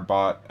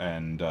Amnardbot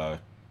and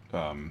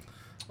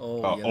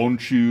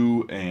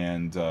Onchu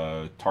and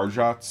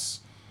Tarjats.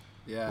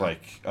 Yeah.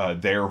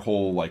 Their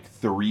whole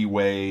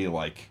three-way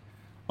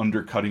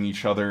undercutting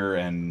each other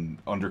and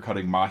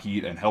undercutting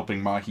Mahit and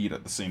helping Mahit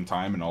at the same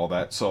time and all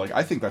that. So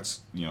I think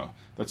that's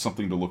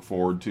something to look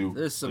forward to.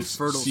 There's some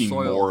fertile seeing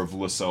soil more of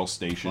LaSalle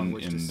Station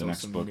in the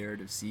next book.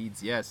 Narrative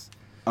seeds, yes.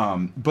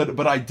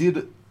 But I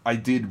did I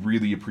did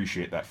really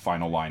appreciate that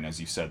final line, as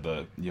you said,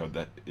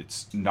 that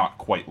it's not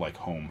quite like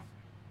home.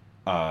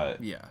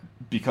 Yeah.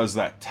 Because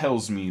that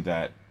tells me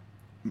that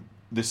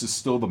this is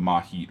still the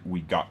Mahit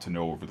we got to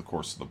know over the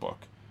course of the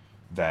book.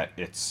 That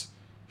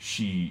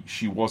she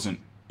wasn't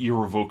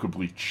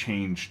irrevocably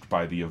changed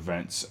by the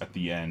events at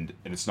the end,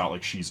 and it's not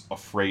like she's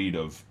afraid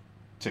of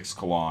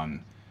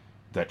Tixkalan,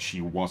 that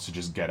she wants to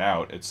just get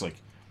out. It's like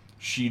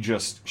she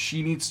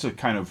needs to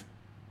kind of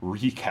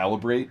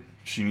recalibrate.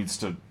 She needs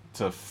to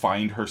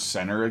find her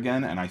center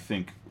again, and I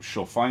think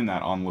she'll find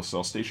that on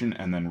Lascelles Station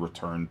and then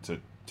return to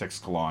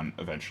Tixkalan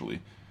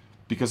eventually,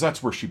 because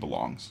that's where she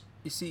belongs.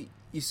 You see,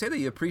 you say that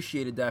you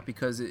appreciated that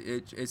because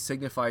it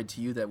signified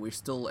to you that we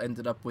still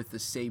ended up with the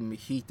same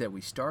Mahit that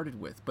we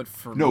started with. But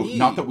for No, me...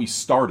 not that we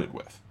started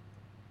with.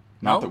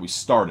 Not No? that we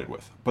started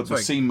with, but Sorry.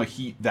 the same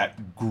Mahit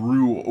that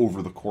grew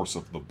over the course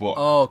of the book.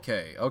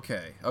 Okay.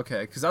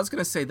 Because I was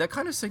going to say, that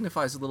kind of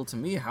signifies a little to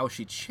me how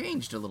she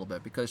changed a little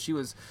bit, because she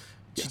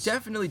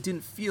definitely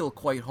didn't feel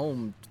quite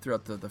home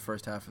throughout the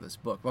first half of this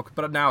book. Okay,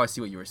 but now I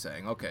see what you were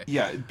saying. Okay.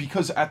 Yeah,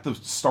 because at the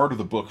start of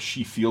the book,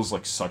 she feels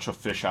like such a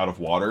fish out of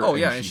water. Oh,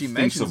 yeah, and she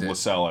thinks of mentions it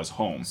Lascelles as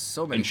home.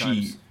 so many and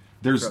times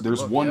there's throughout the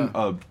book, one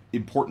yeah.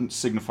 important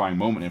signifying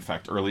moment, in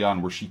fact, early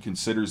on, where she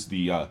considers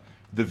the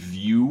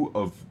view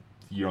of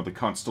the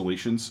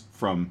constellations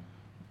from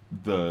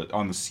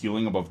on the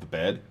ceiling above the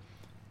bed,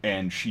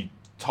 and she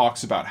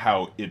talks about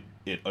how it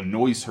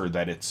annoys her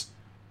that it's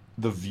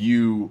the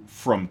view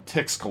from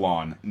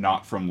Tixkalan,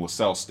 not from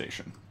Lascelles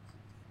Station.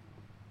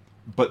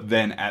 But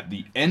then at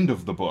the end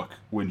of the book,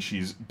 when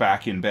she's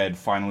back in bed,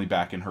 finally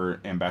back in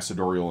her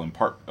ambassadorial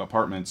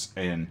apartments,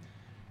 and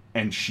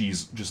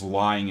she's just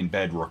lying in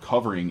bed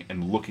recovering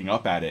and looking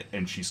up at it,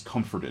 and she's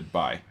comforted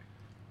by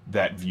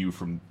that view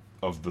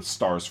of the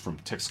stars from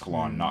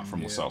Tixkalan, not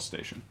from Lascelles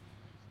Station.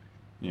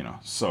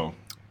 So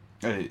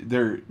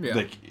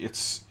like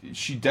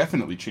she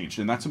definitely changed,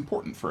 and that's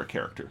important for a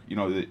character.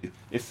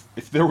 If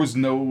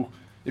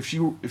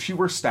she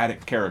were a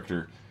static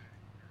character,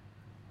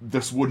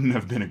 this wouldn't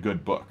have been a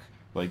good book.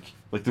 Like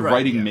the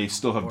writing may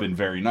still have been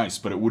very nice,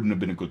 but it wouldn't have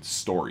been a good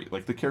story.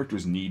 Like, the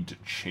characters need to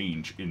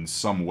change in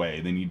some way.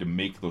 They need to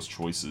make those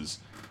choices.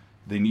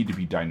 They need to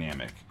be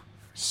dynamic.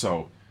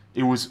 So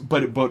it was,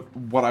 but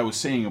what I was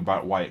saying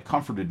about why it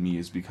comforted me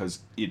is because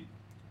it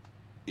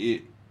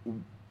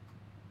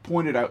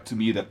pointed out to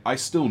me that I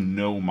still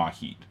know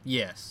Mahit.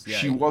 Yes. Yeah,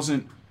 She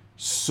wasn't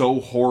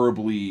so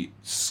horribly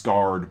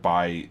scarred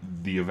by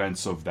the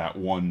events of that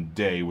one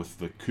day with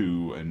the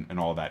coup and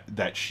all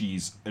that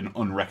she's an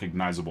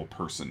unrecognizable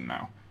person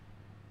now.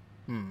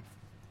 Good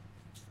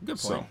point.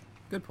 So.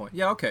 Good point.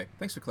 Yeah, okay.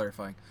 Thanks for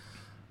clarifying.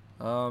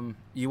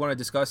 You want to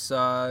discuss 3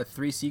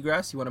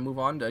 Seagrass? You want to move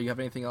on? Do you have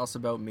anything else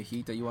about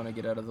Mahit that you want to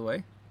get out of the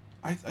way?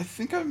 I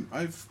think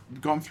I've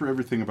gone through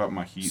everything about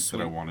Mahit Sweet.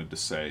 that I wanted to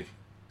say.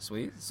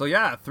 Sweet. So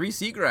yeah, 3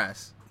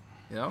 Seagrass.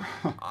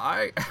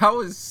 I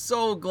was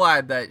so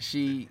glad that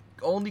she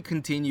only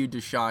continued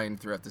to shine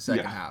throughout the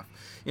second half.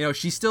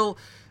 She's still,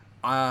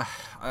 I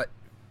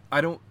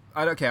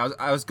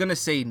was gonna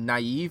say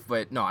naive,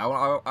 but no,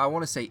 I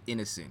want to say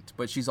innocent.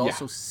 But she's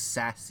also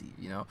sassy.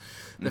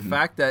 The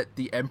fact that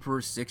the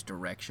Emperor's Sixth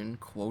Direction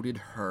quoted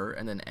her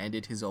and then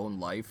ended his own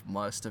life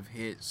must have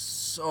hit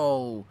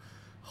so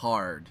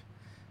hard.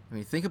 I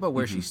mean, think about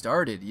where she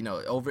started.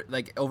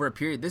 Over a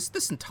period.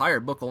 This entire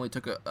book only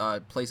took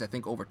a place, I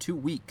think, over 2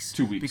 weeks.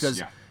 2 weeks.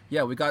 Because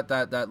we got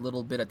that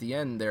little bit at the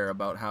end there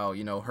about how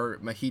her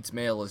Mahit's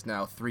mail is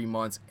now 3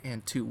 months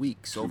and 2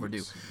 weeks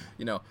overdue.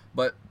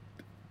 But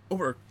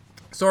over.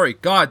 Sorry,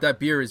 God, that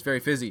beer is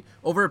very fizzy.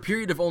 Over a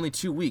period of only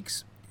 2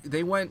 weeks,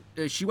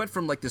 she went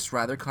from like this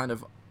rather kind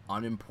of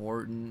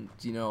unimportant,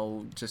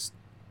 just,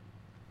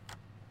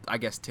 I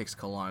guess,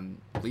 Tixkalan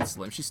Bleed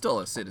Slim. She's still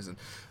a citizen,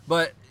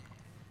 but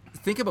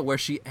think about where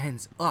she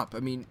ends up. I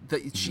mean,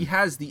 she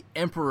has the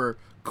Emperor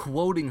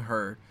quoting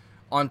her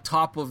on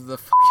top of the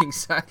fucking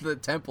the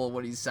temple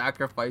when he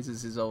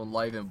sacrifices his own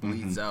life and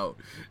bleeds out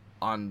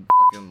on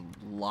fucking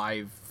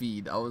live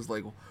feed. I was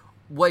like,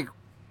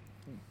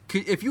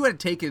 if you had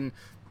taken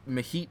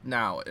Mahit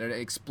now and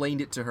explained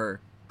it to her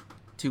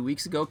 2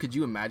 weeks ago, could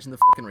you imagine the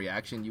fucking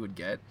reaction you would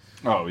get?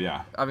 Oh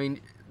yeah. I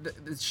mean,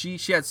 she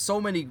had so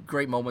many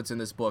great moments in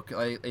this book,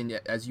 and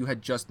as you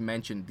had just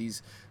mentioned,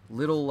 these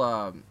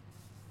little.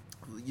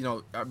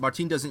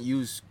 Martine doesn't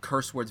use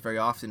curse words very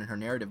often in her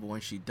narrative, but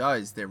when she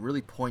does, they're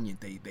really poignant.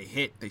 They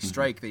hit, they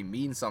strike, they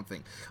mean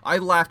something. I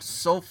laughed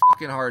so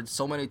fucking hard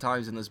so many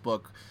times in this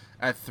book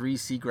at 3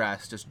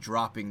 Seagrass just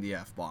dropping the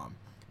F-bomb.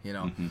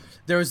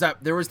 There was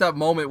that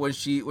moment when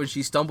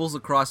she stumbles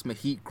across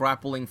Mahit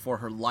grappling for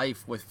her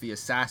life with the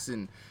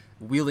assassin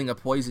wielding a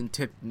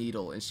poison-tipped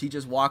needle, and she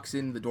just walks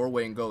in the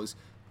doorway and goes,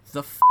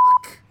 "The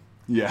fuck?"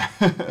 Yeah.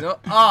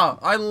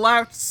 I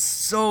laughed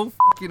so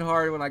fucking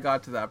hard when I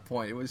got to that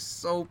point. It was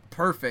so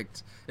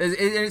perfect.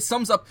 It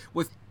sums up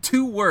with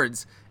 2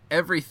 words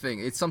everything.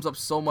 It sums up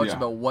so much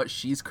about what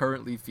she's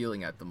currently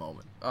feeling at the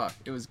moment.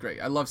 It was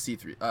great. I love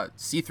C3.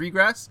 C3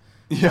 grass?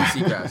 Yeah.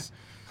 Seagrass.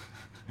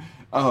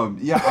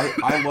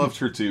 I loved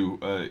her too.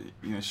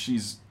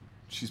 She's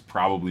she's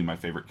probably my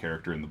favorite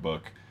character in the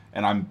book.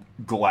 And I'm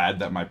glad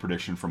that my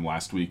prediction from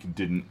last week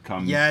didn't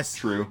come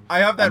true. I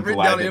have that I'm written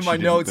glad down that in she my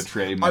didn't notes.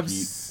 betray I'm Mahit.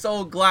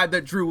 so glad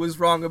that Drew was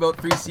wrong about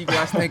 3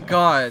 Seagrass. Thank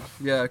God.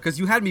 Yeah, because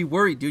you had me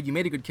worried, dude. You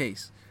made a good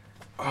case.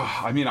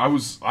 I mean, I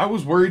was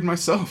worried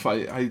myself.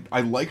 I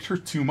liked her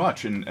too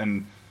much,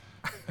 and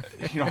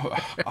you know,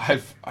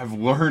 I've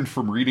learned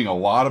from reading a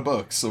lot of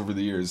books over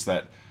the years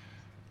that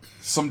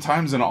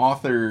sometimes an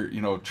author,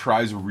 you know,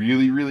 tries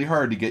really, really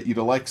hard to get you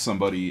to like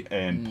somebody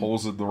and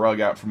pulls the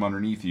rug out from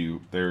underneath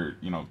you. They're,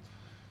 you know,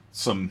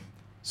 some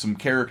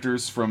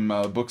characters from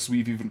books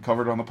we've even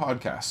covered on the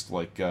podcast,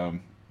 like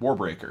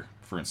Warbreaker,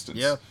 for instance.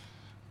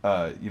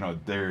 Yeah. You know,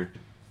 they're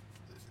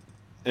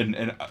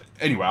and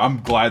anyway,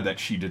 I'm glad that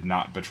she did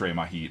not betray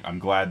Mahit. I'm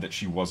glad that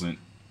she wasn't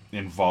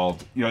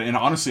involved. You know, and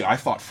honestly, I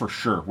thought for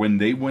sure when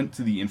they went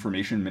to the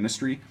information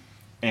ministry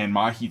and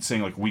Mahit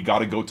saying like, "We got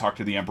to go talk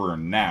to the Emperor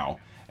now,"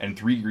 and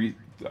three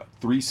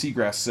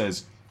Seagrass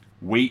says,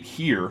 "Wait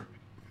here,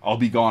 I'll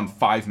be gone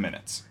 5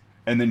 minutes,"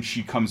 and then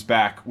she comes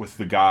back with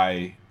the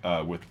guy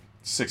with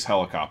 6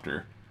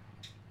 helicopter,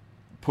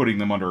 putting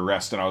them under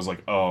arrest, and I was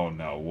like, "Oh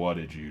no, what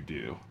did you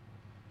do?"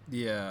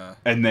 Yeah.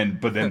 And then,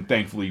 but then,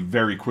 thankfully,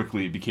 very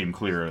quickly, it became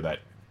clear that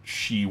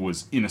she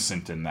was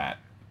innocent in that,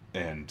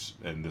 and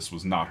this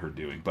was not her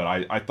doing.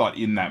 But I thought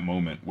in that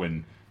moment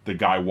when the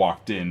guy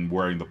walked in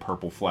wearing the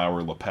purple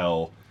flower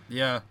lapel,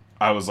 Yeah.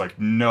 I was like,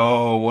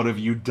 "No, what have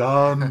you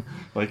done?"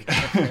 Like,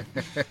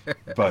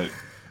 but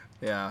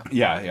Yeah.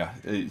 yeah.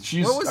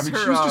 She's. What was I mean,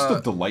 her, she was just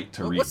a delight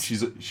to read. what's-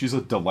 She's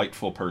a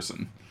delightful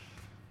person.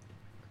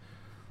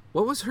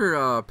 What was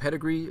her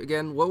pedigree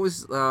again? What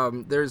was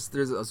there's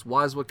a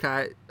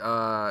Swazwakat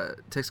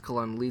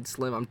Texkalan lead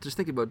slim. I'm just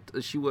thinking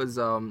about she was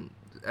a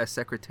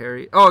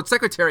secretary. Oh,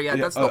 secretary. Yeah,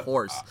 that's the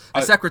horse.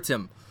 A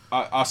secretum.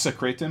 A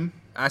secretum.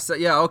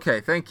 Yeah, okay,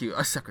 thank you.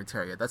 A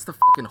secretariat. That's the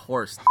fucking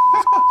horse.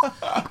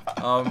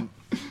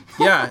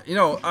 Yeah, you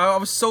know, I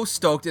was so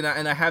stoked, and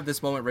I have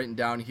this moment written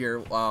down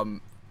here.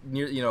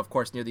 Near, you know, of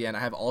course, near the end, I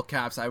have all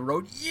caps. I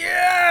wrote,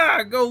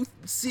 "Yeah, go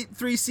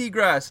 3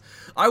 Seagrass."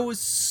 I was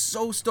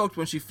so stoked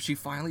when she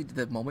finally,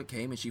 the moment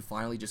came, and she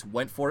finally just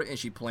went for it, and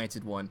she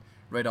planted one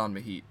right on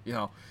Mahit. You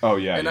know. Oh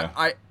yeah, and yeah.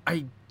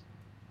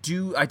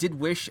 I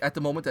did wish at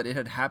the moment that it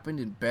had happened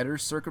in better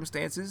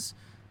circumstances,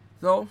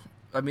 though.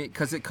 I mean,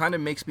 because it kind of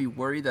makes me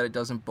worry that it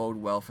doesn't bode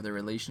well for the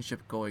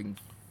relationship going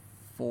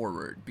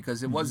forward.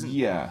 Because it wasn't.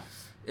 Yeah.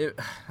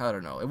 I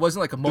don't know. It wasn't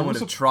like a moment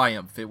of a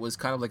triumph. It was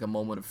kind of like a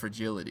moment of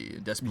fragility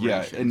and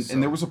desperation. Yeah,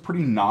 and there was a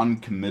pretty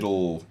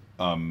non-committal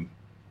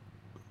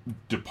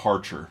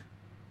departure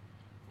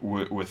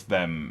with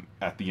them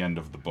at the end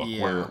of the book,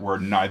 Yeah. where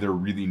neither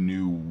really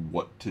knew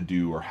what to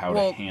do or how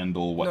to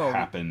handle what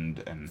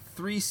happened. And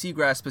 3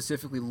 Seagrass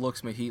specifically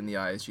looks Mahit in the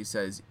eyes. She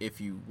says,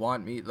 "If you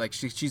want me," like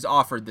she's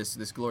offered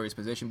this glorious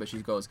position, but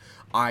she goes,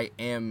 "I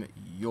am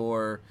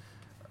your."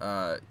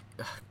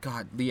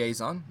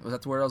 Liaison, was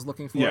that the word I was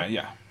looking for?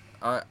 Yeah.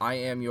 I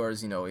am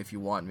yours, you know, if you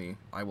want me,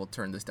 I will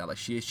turn this down. Like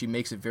she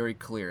makes it very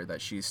clear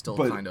that she's still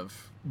kind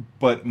of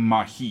but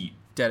Mahit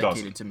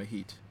dedicated doesn't. to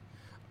Mahit.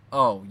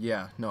 Oh,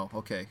 yeah, no,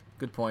 okay.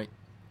 Good point.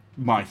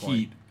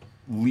 Mahit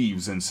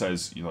leaves and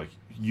says, you know, like,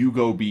 "You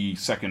go be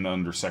second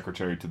under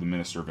secretary to the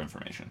Minister of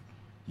Information.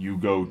 You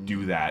go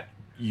do that.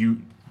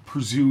 You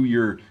pursue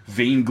your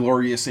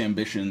vainglorious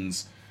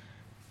ambitions,"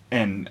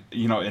 and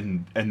you know,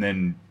 and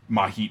then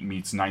Mahit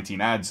meets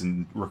 19 ads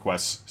and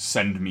requests,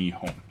 "Send me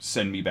home.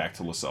 Send me back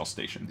to LaSalle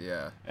Station."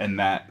 Yeah. And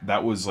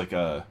that was like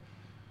that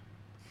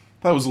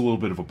was a little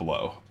bit of a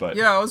blow, but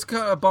Yeah, it was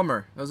kind of a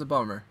bummer. That was a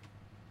bummer.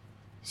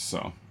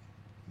 so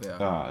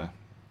Yeah.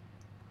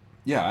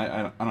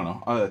 I don't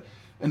know.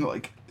 And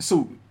like,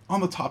 so on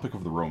the topic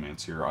of the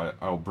romance here,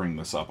 I'll bring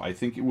this up. I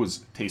think it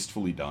was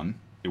tastefully done.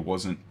 It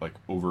wasn't like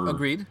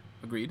Agreed.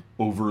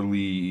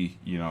 overly,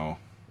 you know.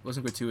 It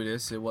wasn't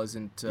gratuitous. It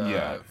wasn't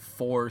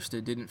forced.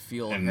 It didn't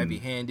feel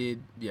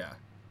heavy-handed. Yeah.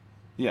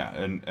 Yeah,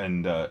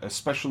 and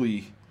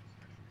especially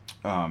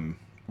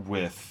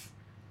with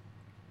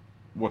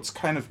what's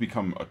kind of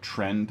become a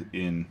trend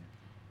in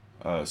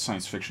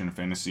science fiction and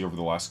fantasy over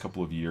the last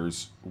couple of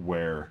years,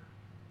 where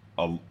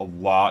a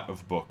lot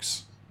of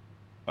books,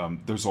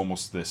 there's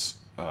almost this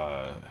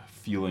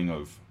feeling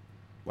of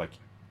like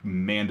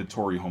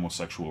mandatory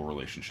homosexual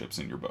relationships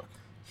in your book.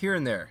 Here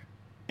and there.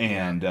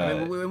 And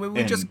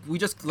we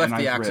just left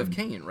the Acts of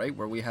Cain, right,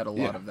 where we had a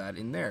lot of that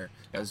in there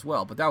as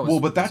well. But that was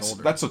but that's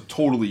older. that's a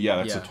totally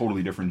a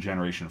totally different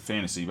generation of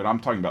fantasy. But I'm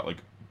talking about like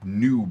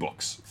new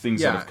books,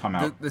 things that have come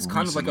out There's recently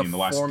kind of like a in the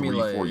last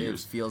formula. 3-4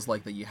 years. It feels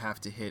like that you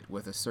have to hit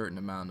with a certain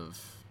amount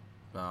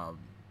of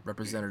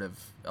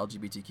representative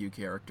LGBTQ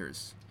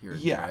characters here.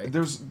 Yeah, right?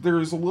 there's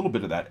a little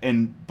bit of that,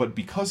 but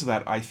because of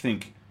that, I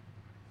think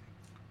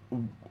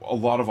a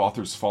lot of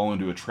authors fall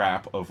into a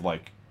trap of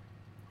like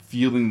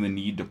feeling the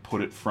need to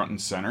put it front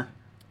and center.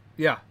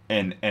 Yeah.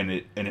 And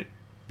it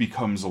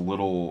becomes a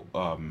little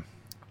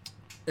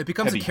it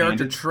becomes a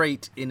character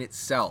trait in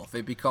itself.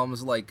 It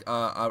becomes like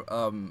I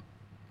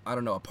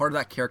don't know, a part of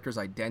that character's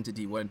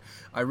identity, when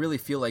I really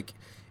feel like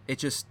it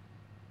just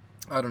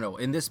I don't know.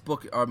 In this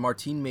book,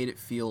 Martine made it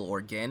feel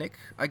organic,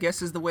 I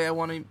guess is the way I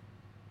want to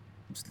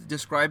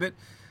describe it.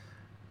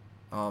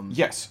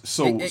 Yes.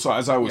 So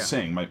as I was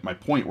saying, my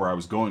point where I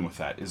was going with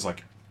that is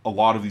like a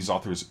lot of these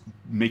authors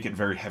make it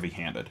very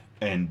heavy-handed,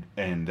 and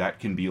that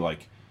can be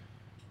like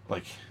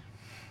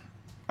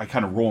I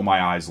kind of roll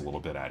my eyes a little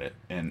bit at it.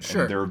 And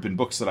there have been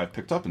books that I've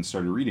picked up and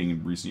started reading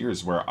in recent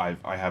years where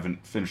I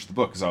haven't finished the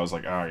book because I was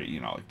like, all right,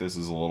 like this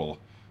is a little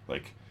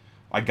like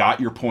I got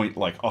your point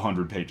like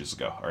 100 pages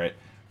ago, all right.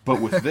 But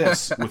with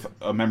this, with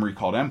A Memory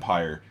Called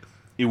Empire,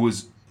 it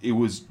was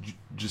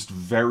just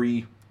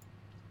very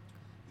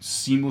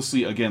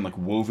seamlessly, again, like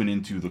woven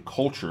into the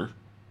culture,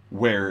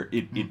 where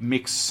it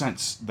makes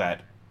sense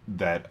that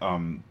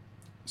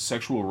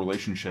sexual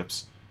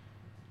relationships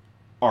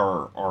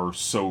are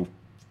so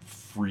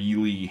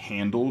freely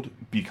handled,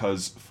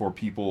 because for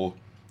people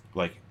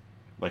like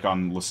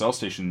on LaSalle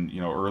Station,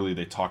 early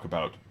they talk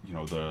about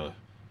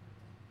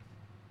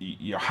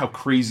how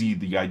crazy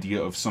the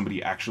idea of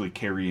somebody actually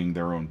carrying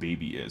their own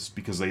baby is,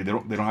 because they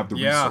don't have the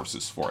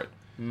resources for it.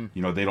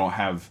 They don't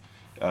have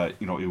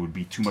it would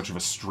be too much of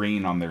a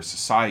strain on their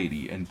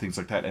society and things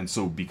like that. And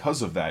so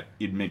because of that,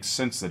 it makes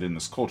sense that in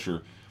this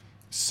culture,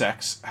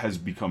 sex has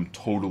become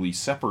totally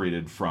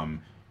separated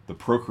from the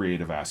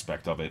procreative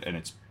aspect of it, and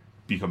it's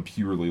become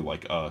purely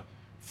like a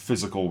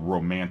physical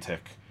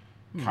romantic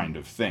kind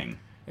of thing.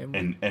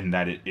 And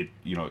that it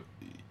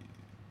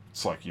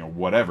it's like,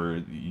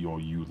 whatever,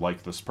 you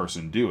like this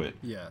person, do it.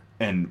 Yeah.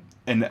 And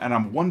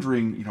I'm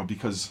wondering,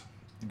 because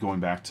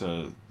going back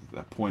to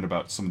that point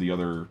about some of the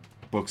other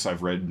books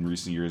I've read in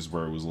recent years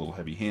where it was a little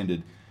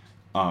heavy-handed,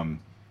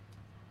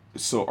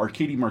 so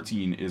Arkady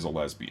Martine is a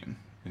lesbian,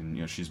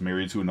 and she's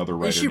married to another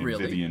writer named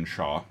Vivian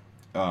Shaw.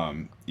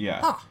 Yeah.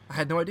 Huh, I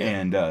had no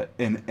idea.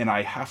 And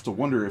I have to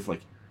wonder if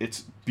like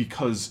it's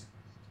because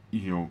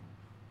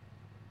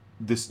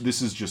this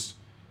is just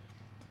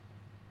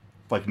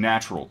like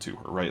natural to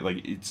her, right?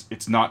 Like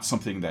it's not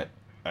something that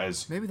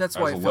as maybe that's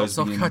why it felt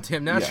so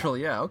goddamn natural.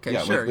 Yeah. Okay.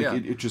 Yeah. Sure.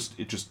 Like it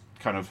just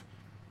kind of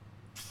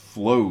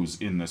flows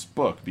in this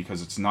book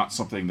because it's not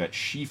something that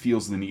she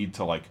feels the need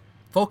to like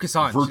focus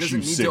on. Virtue she doesn't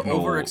need signal to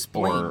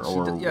over-explain.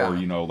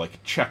 or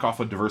like check off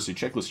a diversity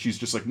checklist. She's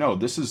just like, no,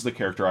 this is the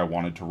character I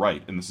wanted to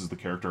write, and this is the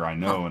character I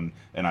know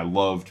and I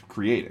loved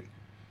creating.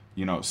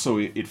 So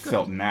it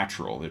felt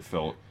natural. It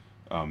felt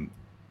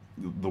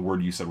the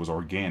word you said was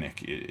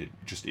organic.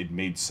 It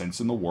made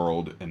sense in the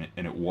world, and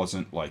it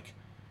wasn't like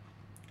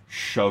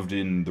shoved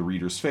in the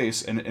reader's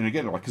face. And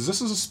again, like, because this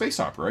is a space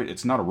opera, right?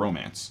 It's not a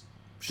romance.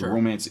 Sure. The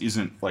romance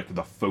isn't like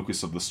the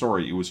focus of the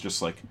story. It was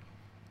just like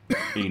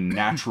a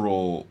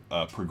natural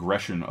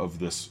progression of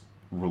this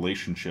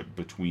relationship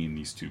between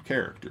these two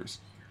characters,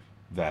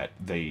 that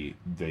they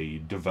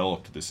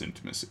developed this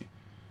intimacy.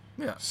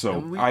 Yeah.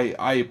 So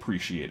I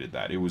appreciated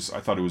that. I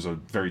thought it was a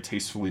very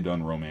tastefully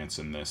done romance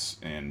in this,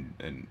 and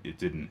it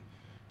didn't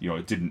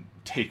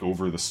take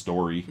over the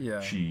story.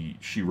 Yeah.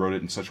 She wrote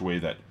it in such a way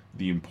that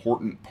the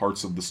important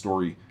parts of the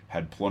story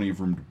had plenty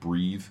of room to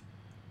breathe,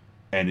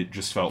 and it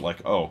just felt like,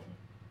 oh,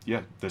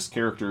 yeah, this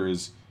character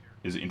is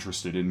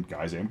interested in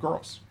guys and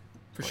girls.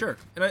 For sure.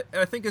 And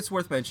I think it's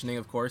worth mentioning,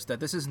 of course, that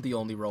this isn't the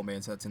only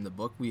romance that's in the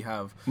book. We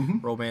have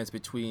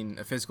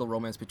a physical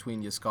romance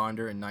between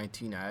Iskander and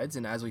 19 Ads,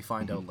 and as we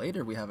find out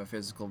later, we have a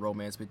physical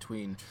romance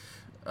between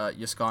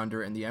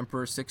Iskander and the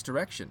Emperor's Sixth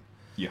Direction.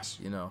 Yes.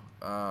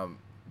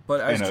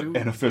 But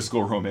and a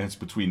physical romance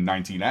between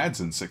 19 Ads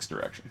and Sixth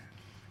Direction.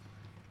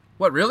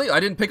 What, really?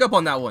 I didn't pick up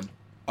on that one.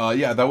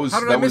 Yeah, that was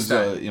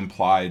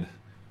implied.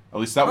 At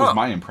least that was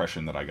my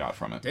impression that I got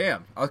from it.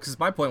 Damn. Because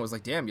my point was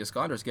like, damn,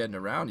 Iskander's getting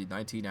around.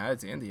 19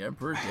 Ads and the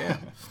Emperor, damn.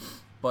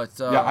 But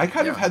yeah, I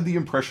kind of had the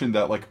impression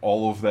that like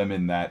all of them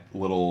in that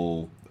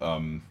little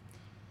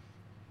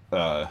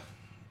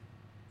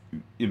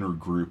inner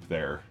group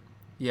there.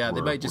 Yeah, they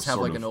might just have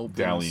like an open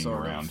dallying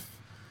sort around. of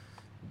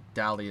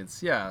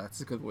dalliance. Yeah, that's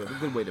a good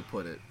way to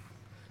put it.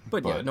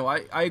 But yeah, no,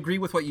 I agree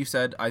with what you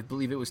said. I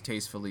believe it was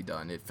tastefully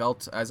done. It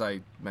felt, as I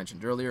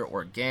mentioned earlier,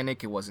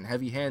 organic. It wasn't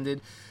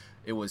heavy-handed.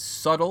 It was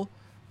subtle.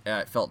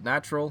 It felt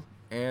natural.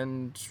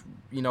 And,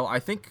 I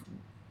think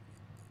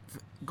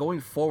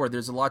going forward,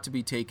 there's a lot to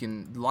be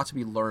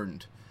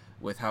learned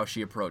with how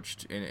she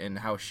approached and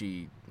how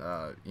she,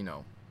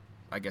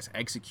 I guess,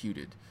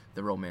 executed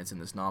the romance in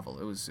this novel.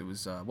 It was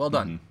well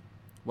done.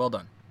 Well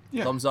done.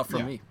 Yeah, thumbs up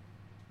from me.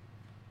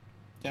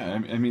 Yeah,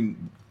 I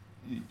mean,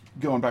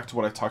 going back to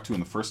what I talked to in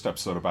the first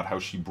episode about how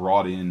she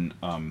brought in,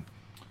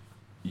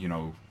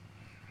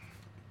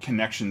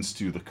 connections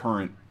to the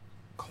current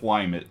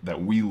climate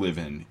that we live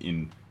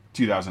in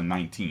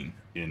 2019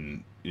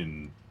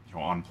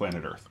 on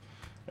planet Earth,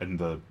 and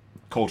the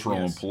cultural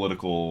and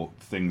political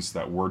things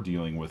that we're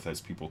dealing with as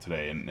people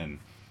today, and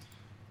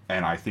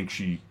I think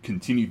she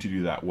continued to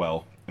do that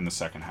well in the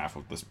second half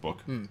of this book,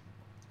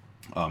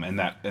 and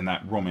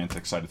that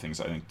romantic side of things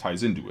I think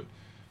ties into it.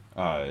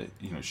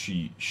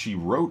 She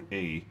wrote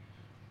a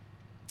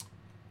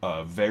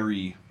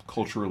very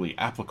culturally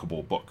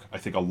applicable book. I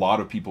think a lot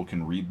of people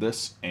can read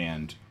this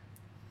and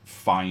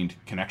find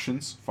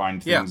connections,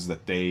 find things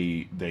that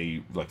they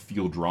like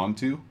feel drawn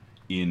to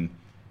in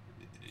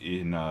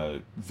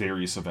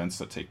various events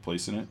that take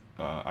place in it.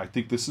 I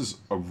think this is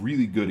a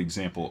really good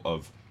example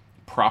of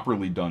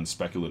properly done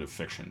speculative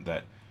fiction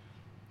that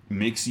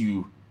makes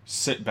you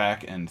sit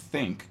back and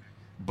think,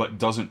 but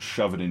doesn't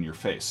shove it in your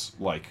face,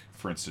 like,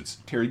 for instance,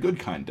 Terry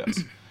Goodkind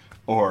does.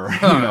 Or,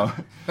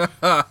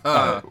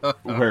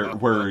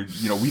 where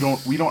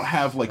we don't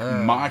have like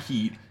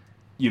Mahit,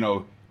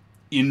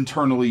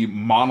 internally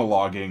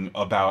monologuing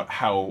about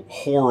how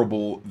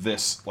horrible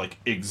this like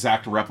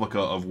exact replica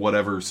of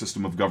whatever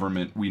system of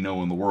government we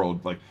know in the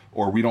world, like,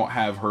 or we don't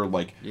have her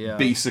like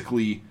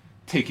basically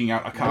taking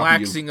out a copy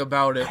waxing of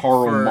about it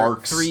Karl for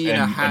Marx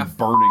 3.5 and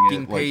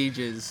burning it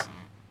pages.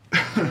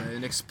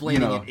 And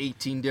explaining it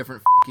 18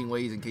 different fucking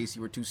ways in case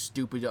you were too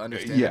stupid to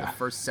understand it the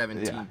first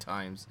 17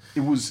 times. It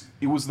was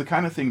the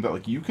kind of thing that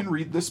like you can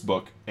read this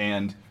book,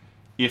 and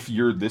if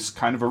you're this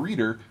kind of a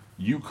reader,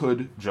 you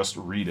could just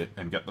read it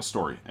and get the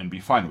story and be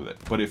fine with it.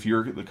 But if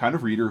you're the kind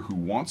of reader who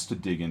wants to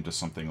dig into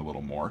something a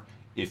little more,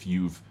 if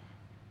you've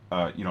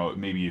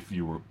maybe if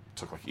you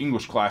took like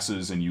English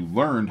classes and you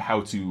learned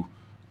how to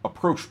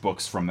approach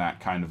books from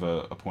that kind of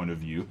a point of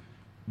view,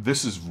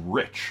 this is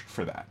rich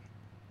for that.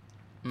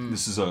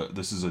 This is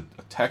a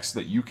text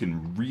that you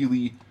can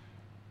really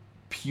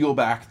peel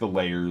back the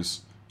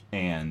layers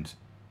and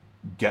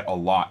get a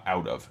lot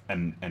out of,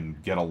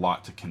 and get a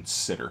lot to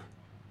consider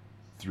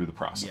through the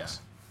process.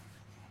 Yeah.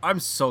 I'm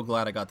so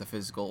glad I got the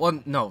physical.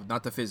 Well, no,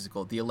 not the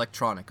physical, the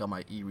electronic on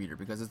my e-reader,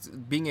 because it's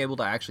being able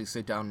to actually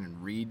sit down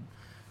and read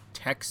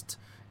text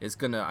is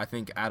gonna, I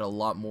think, add a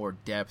lot more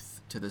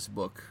depth to this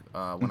book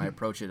when I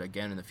approach it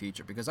again in the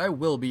future, because I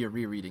will be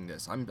rereading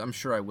this. I'm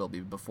sure I will be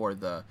before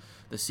the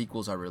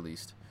sequels are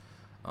released.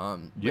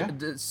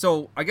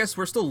 So I guess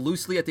we're still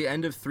loosely at the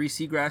end of Three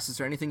Seagrass. Is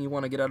there anything you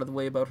want to get out of the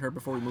way about her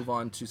before we move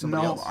on to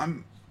somebody else?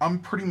 No, I'm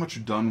pretty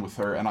much done with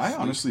her, and I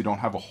honestly don't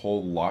have a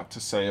whole lot to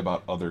say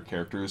about other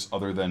characters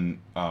other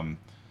than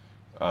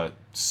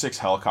Six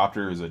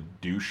Helicopter is a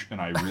douche, and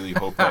I really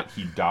hope that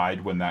he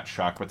died when that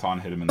shock baton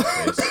hit him in the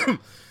face.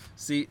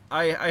 See,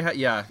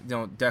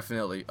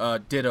 definitely.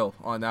 Ditto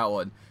on that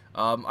one.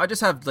 I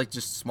just have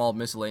just small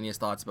miscellaneous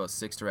thoughts about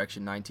Six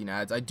Direction, 19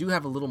 Ads. I do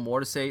have a little more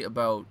to say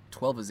about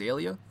 12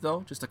 Azalea,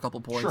 though. Just a couple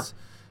points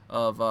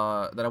of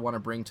that I want to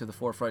bring to the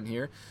forefront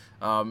here.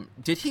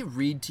 Did he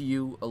read to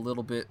you a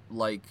little bit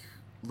like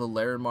the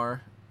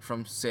Larimar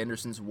from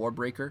Sanderson's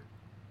Warbreaker?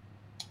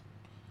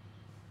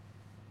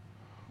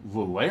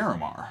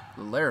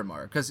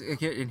 Larimar, because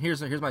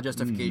here's my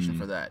justification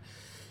for that.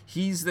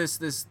 He's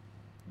this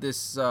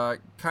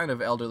kind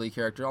of elderly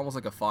character, almost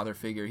like a father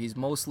figure. He's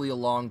mostly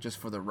along just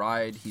for the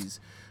ride. He's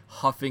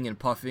huffing and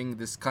puffing,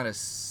 this kind of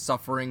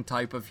suffering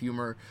type of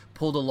humor,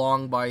 pulled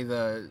along by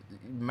the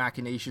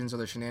machinations or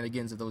the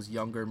shenanigans of those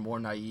younger, more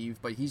naive.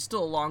 But he's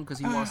still along because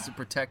he wants to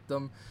protect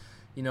them.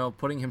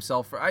 Putting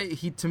himself.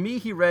 To me,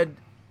 he read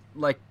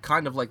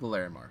kind of like the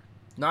Larimar.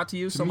 Not to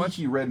you so much.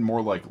 He read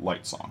more like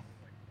Light Song.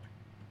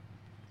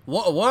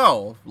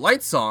 Whoa,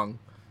 Light Song.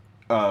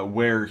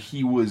 Where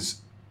he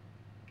was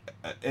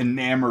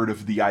enamored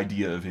of the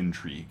idea of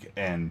intrigue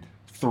and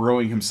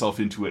throwing himself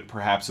into it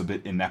perhaps a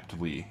bit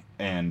ineptly,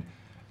 and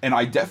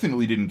I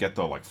definitely didn't get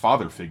the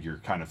father figure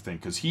kind of thing,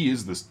 because he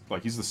is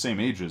he's the same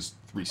age as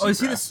Three Seagrass. Oh, is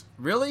he this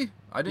really?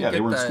 I didn't. Yeah,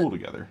 they were in school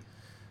together.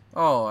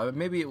 Oh,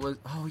 maybe it was.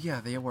 Oh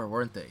yeah, they were,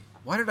 weren't they?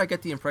 Why did I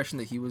get the impression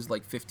that he was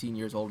 15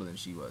 years older than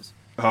she was?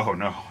 Oh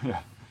no,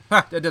 yeah.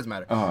 It doesn't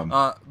matter.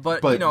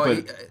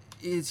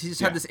 He just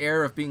had this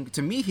air of being.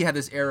 To me, he had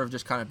this air of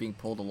just kind of being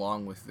pulled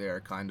along with their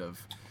kind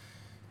of.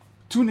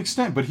 To an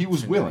extent, but he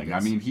was willing. I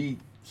mean,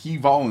 he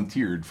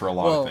volunteered for a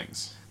lot of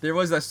things. There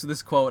was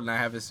this quote, and I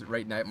have this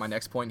right now, my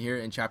next point here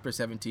in chapter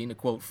 17, a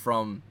quote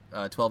from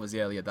 12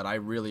 Azalea that I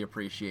really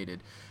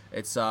appreciated.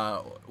 It's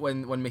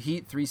when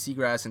Mahit, Three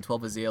Seagrass, and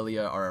 12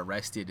 Azalea are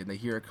arrested, and they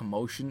hear a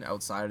commotion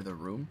outside of the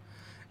room,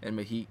 and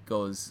Mahit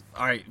goes,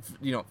 "All right,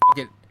 fuck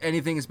it,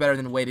 anything is better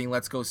than waiting.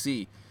 Let's go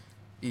see."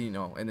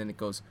 And then it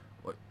goes,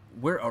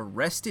 "We're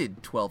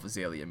arrested," 12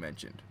 Azalea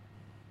mentioned,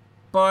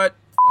 but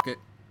fuck it.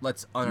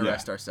 Let's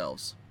unarrest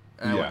ourselves.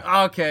 And I went,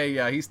 okay,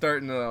 yeah, he's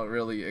starting to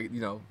really, I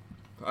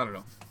don't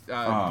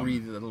know,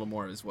 breathe a little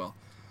more as well.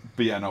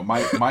 But yeah, no,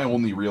 my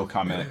only real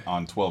comment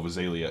on 12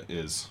 Azalea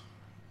is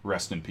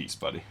rest in peace,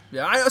 buddy.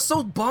 Yeah, I was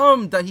so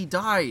bummed that he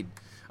died.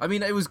 I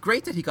mean, it was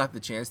great that he got the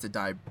chance to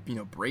die,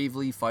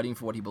 bravely fighting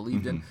for what he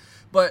believed in.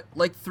 But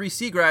like Three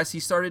Seagrass,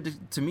 he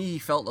started to me, he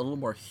felt a little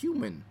more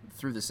human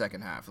through the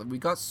second half. We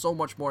got so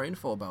much more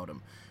info about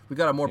him. We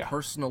got a more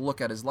personal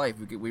look at his life.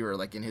 We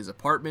were in his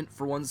apartment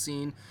for one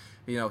scene.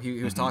 He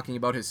was talking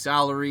about his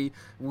salary.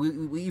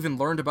 We even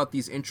learned about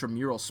these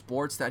intramural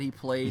sports that he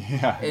played.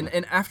 Yeah.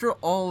 And after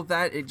all of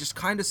that, it just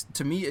kind of,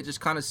 to me, it just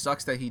kind of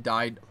sucks that he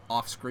died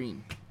off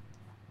screen.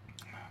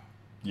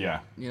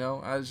 Yeah. I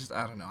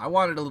don't know. I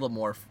wanted a little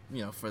more,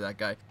 for that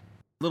guy. A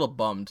little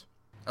bummed.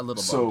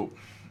 So,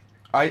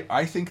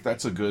 I think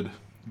that's a good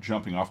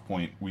jumping off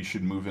point. We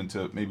should move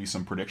into maybe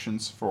some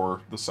predictions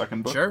for the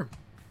second book. Sure.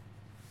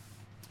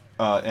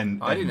 I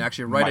didn't and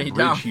actually write my any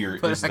bridge down, here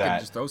but is I can that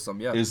just throw some.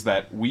 Yeah. is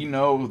that we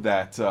know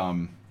that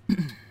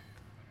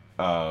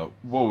what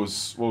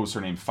was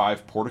her name?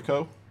 Five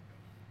Portico,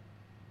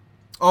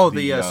 Oh,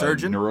 the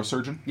surgeon.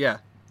 neurosurgeon. Yeah.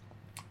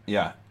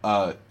 Yeah.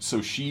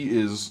 So she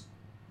is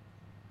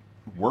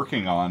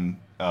working on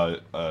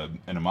an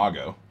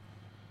imago,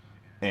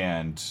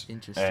 and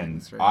Interesting,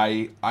 that's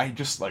right. I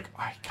just like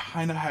I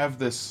kind of have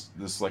this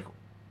like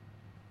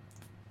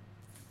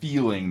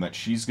feeling that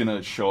she's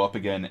gonna show up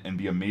again and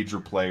be a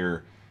major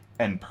player,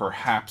 and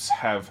perhaps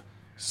have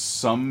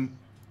some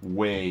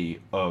way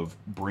of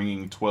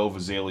bringing 12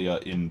 Azalea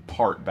in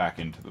part back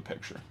into the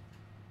picture.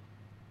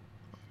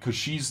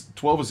 Because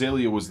 12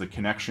 Azalea was the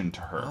connection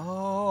to her,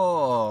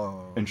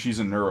 Oh. and she's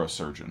a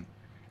neurosurgeon.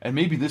 And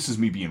maybe this is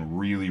me being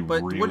really,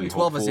 But really wouldn't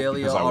 12 hopeful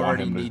Azalea because I want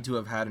already him need to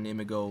have had an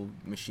Imago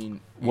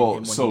machine in Well,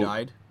 him when so- he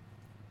died?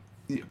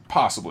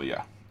 Possibly,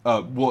 yeah.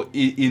 Well,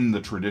 in the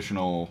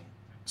traditional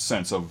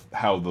sense of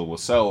how the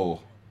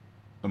Lascelles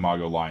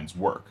Imago lines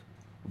work.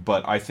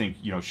 But I think,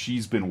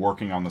 she's been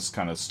working on this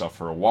kind of stuff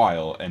for a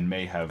while and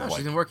may have, No,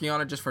 she's been working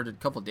on it just for a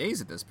couple of days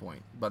at this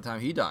point, by the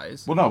time he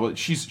dies. Well, no, but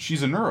she's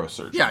a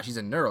neurosurgeon. Yeah, she's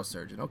a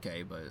neurosurgeon,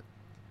 okay, but...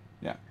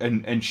 Yeah,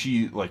 and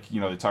she, like, they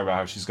talk about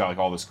how she's got, like,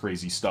 all this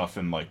crazy stuff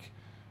and, like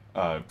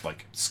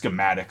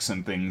schematics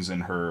and things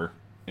in her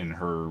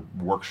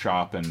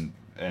workshop, and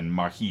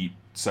Mahit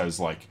says,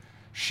 like,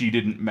 she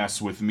didn't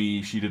mess with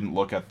me, she didn't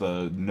look at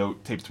the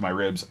note taped to my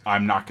ribs,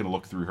 I'm not going to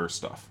look through her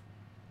stuff.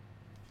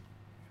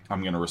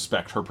 I'm going to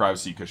respect her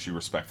privacy because she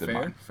respected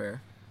mine. Fair.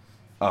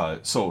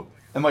 So,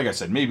 and like I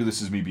said, maybe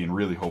this is me being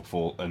really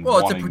hopeful and Well,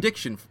 it's a wanting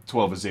prediction.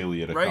 12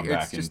 Azalea to right? come It's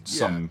back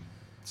just- in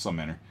some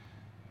manner.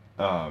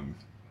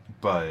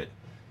 But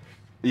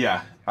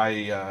yeah,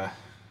 I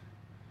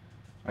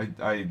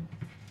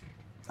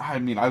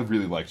mean, I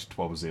really liked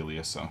 12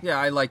 Azalea, so Yeah,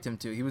 I liked him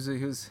too. He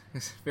was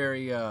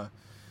very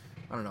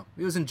I don't know.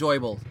 He was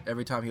enjoyable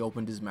every time he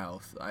opened his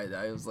mouth.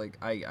 I was like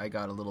I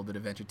got a little bit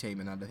of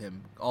entertainment out of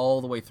him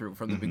all the way through,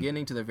 from the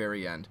beginning to the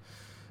very end.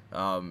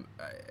 But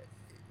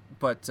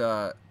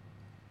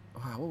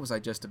what was I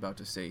just about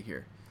to say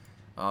here?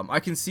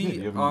 I can see do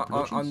you have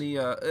any on the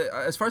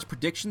as far as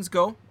predictions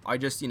go, I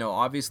just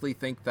obviously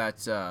think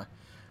that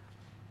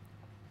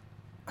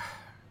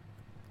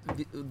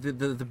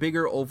the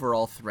bigger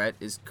overall threat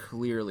is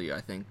clearly,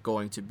 I think,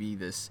 going to be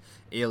this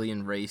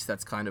alien race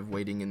that's kind of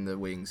waiting in the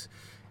wings,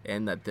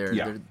 and that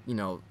they're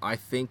I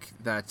think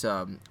that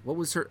what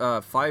was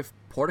her Five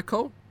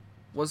Portico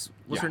was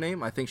her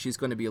name. I think she's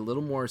going to be a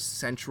little more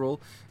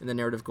central in the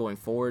narrative going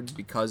forward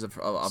because of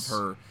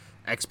her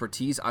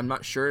expertise. I'm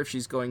not sure if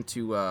she's going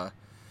to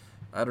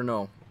I don't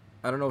know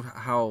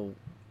how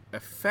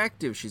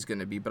effective she's going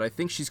to be, but I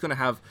think she's going to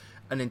have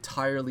an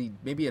entirely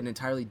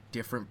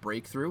different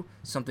breakthrough,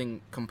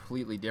 something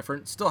completely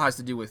different. Still has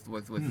to do with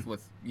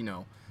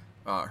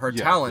her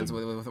talents,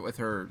 with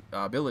her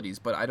abilities,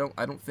 but I don't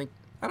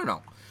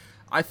know.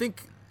 I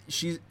think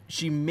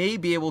she may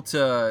be able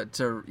to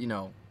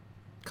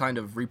kind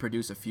of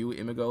reproduce a few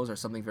Imagos or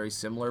something very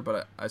similar,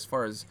 but as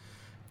far as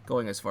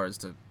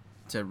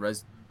to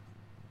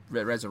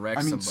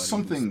resurrect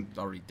somebody who's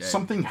already dead,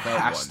 something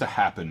has to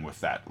happen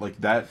with that, like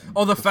that.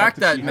 Oh, the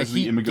fact that she has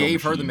the Mahit Imago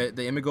gave her machine.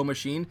 the Imago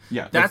machine,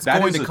 Yeah, that's that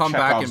going is to a come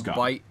back Chekhov's and gun.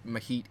 bite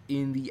Mahit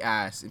in the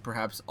ass, and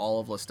perhaps all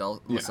of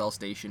LaSalle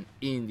Station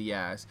in the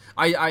ass.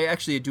 I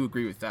actually do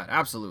agree with that,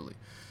 absolutely.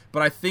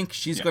 But I think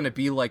she's going to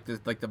be like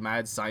the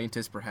mad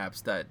scientist,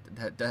 perhaps, that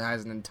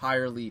has an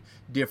entirely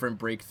different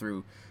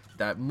breakthrough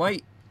that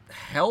might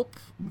help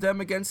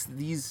them against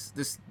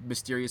this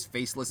mysterious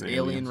faceless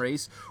alien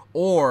race,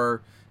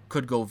 or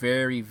could go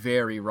very,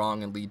 very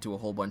wrong and lead to a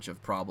whole bunch of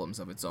problems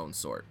of its own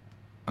sort.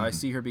 I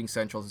see her being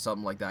central to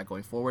something like that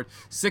going forward.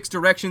 Six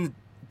Directions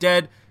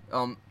dead.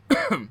 I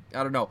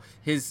don't know.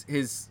 His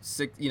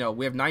six.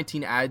 We have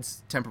 19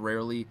 ads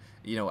temporarily.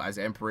 As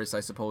Empress, I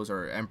suppose,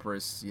 or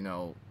Empress.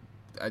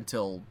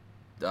 Until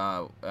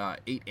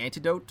 8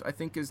 Antidote, I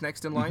think, is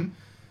next in line.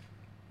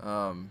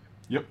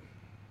 Yep.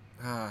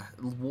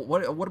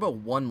 What about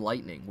One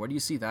Lightning? Where do you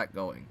see that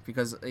going?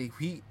 Because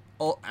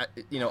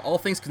all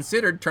things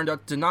considered, turned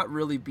out to not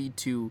really be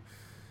too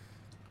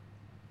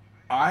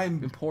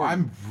important.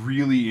 I'm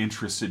really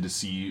interested to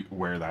see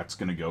where that's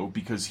going to go,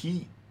 because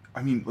he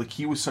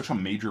was such a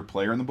major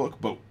player in the book,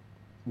 but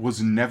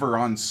was never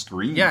on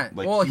screen. Yeah,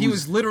 he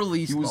was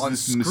literally on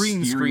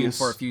screen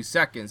for a few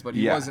seconds, but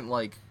he wasn't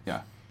like...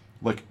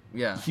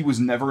 He was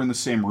never in the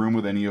same room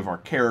with any of our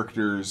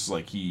characters.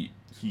 Like, he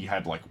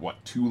had,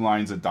 2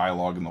 lines of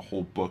dialogue in the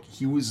whole book.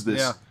 He was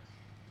this,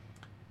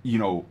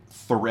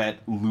 threat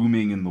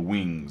looming in the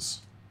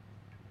wings,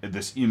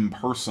 this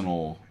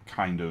impersonal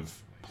kind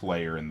of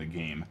player in the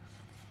game.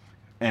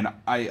 And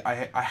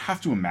I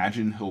have to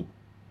imagine he'll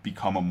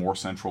become a more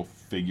central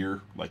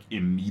figure,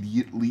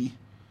 immediately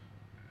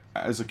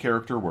as a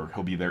character, where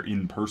he'll be there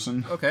in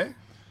person. Okay.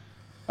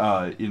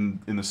 In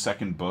the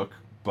second book,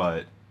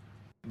 but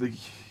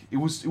it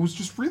was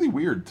just really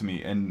weird to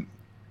me, and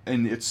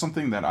it's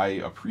something that I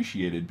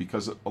appreciated,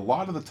 because a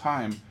lot of the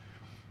time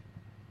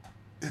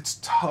it's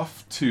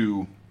tough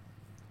to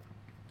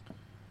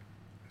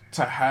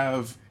to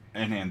have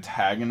an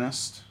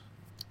antagonist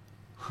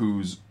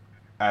who's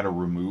at a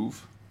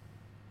remove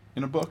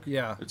in a book,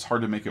 Yeah. it's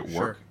hard to make it work.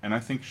 Sure. And I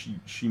think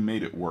she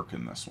made it work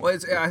in this one. Well,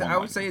 with I One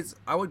would Lightning. say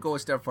I would go a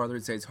step farther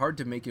and say it's hard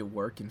to make it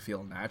work and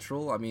feel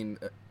natural. I mean,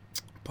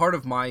 part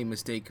of my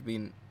mistake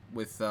being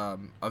with a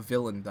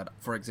villain that,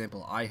 for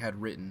example, I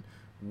had written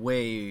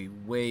way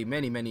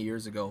many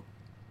years ago.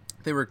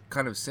 They were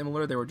kind of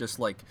similar. They were just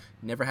like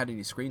never had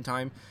any screen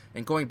time.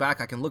 And going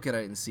back, I can look at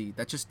it and see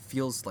that just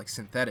feels like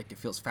synthetic. It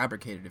feels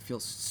fabricated. It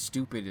feels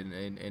stupid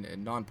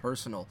and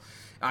non-personal.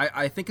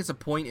 I think it's a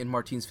point in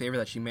Martine's favor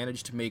that she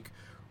managed to make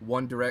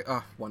One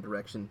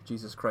Direction.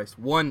 Jesus Christ.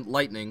 One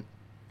Lightning.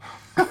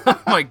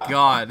 Oh my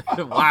God.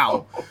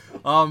 Wow.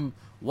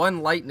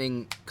 One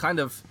Lightning kind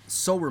of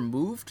so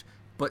removed,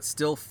 but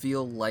still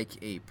feel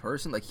like a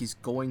person, like he's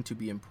going to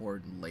be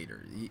important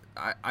later.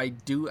 I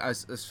do,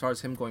 as far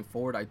as him going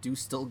forward, I do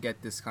still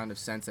get this kind of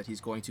sense that he's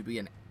going to be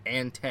an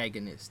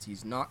antagonist.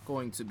 He's not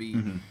going to be,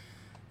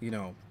 you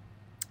know,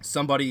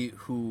 somebody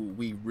who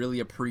we really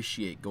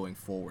appreciate going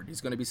forward.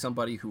 He's going to be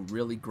somebody who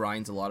really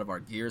grinds a lot of our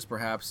gears,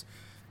 perhaps,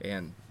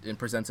 and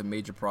presents a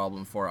major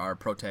problem for our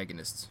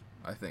protagonists,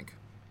 I think.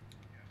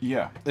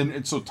 Yeah,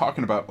 and so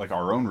talking about like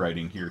our own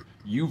writing here,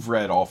 you've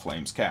read All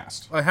Flames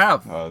Cast. I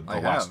have.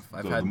 I've had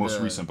the most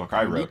recent book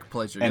I wrote,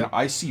 pleasure, and yep.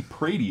 I see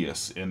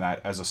Pradius in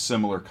that as a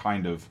similar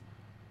kind of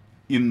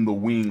in the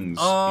wings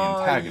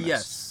antagonist.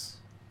 Yes,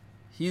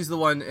 he's the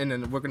one, and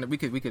then we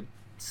could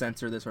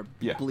censor this or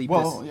bleep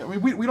well, this. Yeah,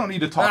 we don't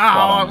need to talk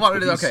I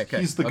about him. okay.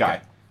 He's the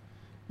guy.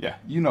 Yeah,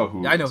 you know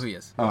who. I know who he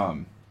is. But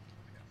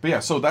yeah,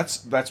 so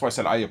that's why I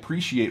said I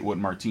appreciate what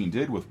Martine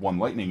did with One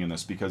Lightning in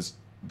this, because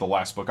the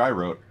last book I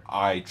wrote,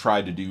 I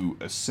tried to do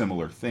a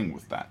similar thing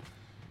with that.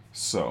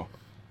 So,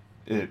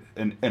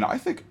 and I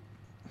think,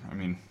 I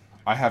mean,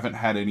 I haven't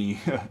had any,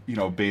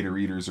 beta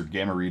readers or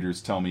gamma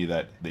readers tell me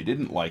that they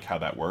didn't like how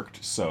that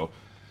worked. So,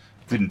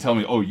 didn't tell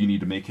me, oh, you need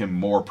to make him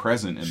more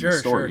present in the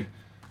story.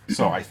 Sure.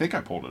 So I think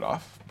I pulled it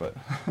off, but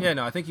yeah,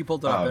 no, I think you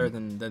pulled it off better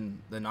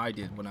than I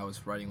did when I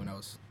was writing when I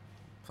was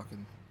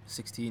fucking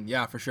 16.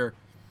 Yeah, for sure.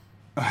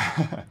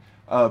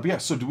 But yeah,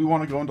 so do we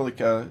want to go into like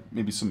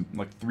maybe some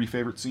like 3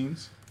 favorite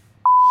scenes?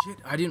 Shit,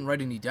 I didn't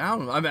write any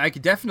down. I mean, I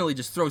could definitely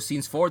just throw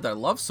scenes forward that I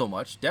love so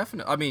much.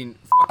 Definitely. I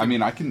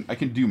mean, I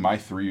can do my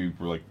 3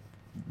 like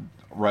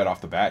right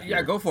off the bat here.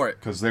 Yeah, go for it.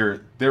 Because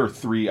there are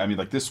 3. I mean,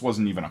 like this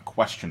wasn't even a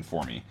question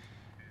for me.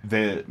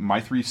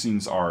 My 3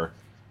 scenes are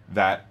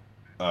that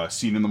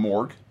scene in the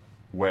morgue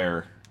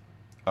where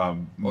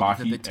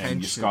Mahit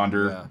and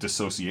Iskander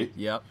dissociate.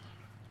 Yep.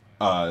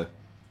 The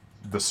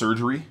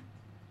surgery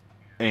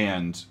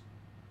and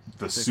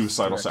the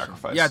suicidal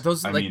sacrifice. Yeah,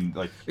 those. I mean,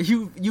 like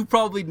you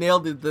probably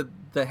nailed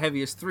the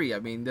heaviest 3. I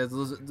mean,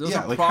 those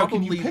are like,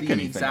 probably the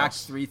else? exact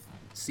 3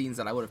 scenes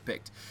that I would have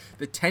picked.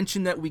 The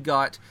tension that we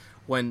got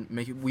when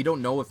we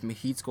don't know if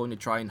Mahit's going to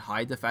try and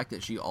hide the fact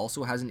that she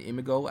also has an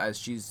imago as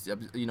she's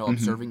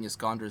observing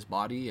Iskander's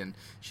body, and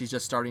she's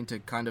just starting to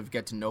kind of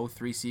get to know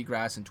 3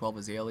 Seagrass and 12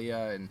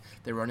 Azalea, and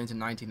they run into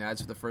 19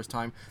 ads for the first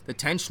time. The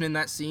tension in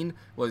that scene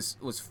was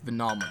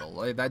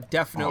phenomenal. That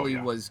definitely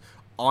was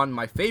on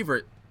my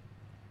favorite.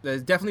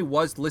 That definitely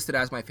was listed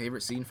as my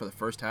favorite scene for the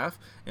first half,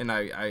 and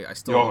I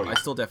still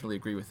definitely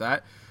agree with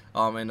that.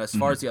 And as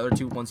far as the other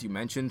 2 ones you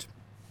mentioned,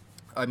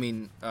 I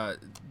mean,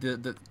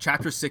 the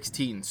chapter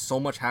 16, so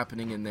much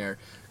happening in there.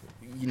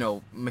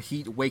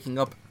 Mahit waking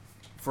up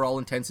for all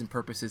intents and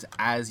purposes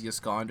as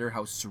Iskander,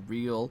 how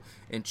surreal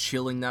and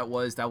chilling that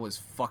was. That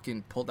was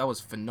that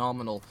was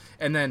phenomenal.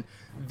 And then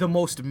the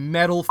most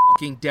metal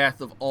fucking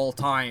death of all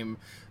time,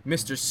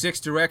 Mr.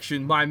 Six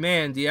Direction, my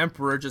man, the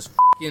Emperor, just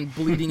fucking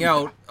bleeding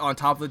out on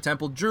top of the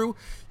temple. Drew,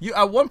 you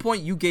at one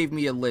point you gave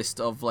me a list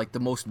of like the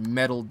most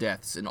metal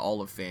deaths in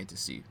all of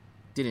fantasy,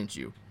 didn't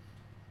you?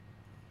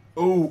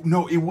 Oh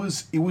no, it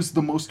was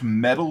the most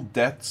metal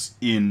deaths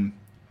in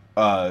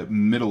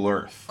Middle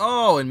Earth.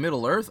 Oh, in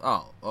Middle Earth?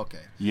 Oh,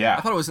 okay. Yeah.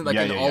 I thought it was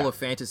in all of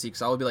fantasy,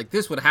 because I would be like,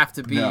 this would have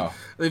to be,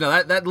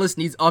 that list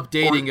needs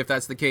updating if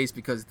that's the case,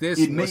 because this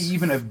may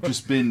even have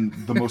just been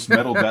the most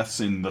metal deaths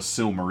in the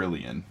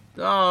Silmarillion.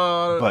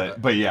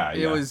 But yeah.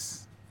 It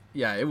was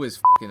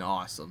fucking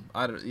awesome.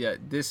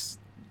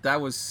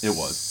 That was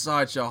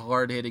such a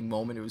hard-hitting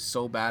moment. It was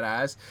so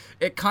badass.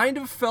 It kind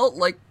of felt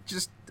like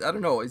just, I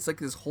don't know, it's like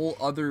this whole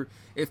other,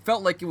 it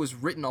felt like it was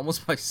written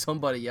almost by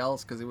somebody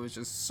else, because it was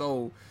just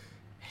so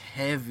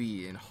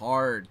heavy and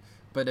hard.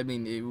 But I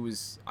mean,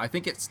 I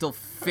think it still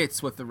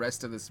fits with the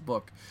rest of this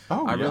book.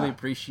 I really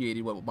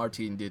appreciated what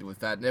Martine did with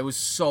that. And it was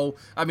so,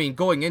 I mean,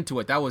 going into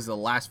it, that was the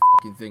last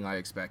fucking thing I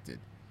expected.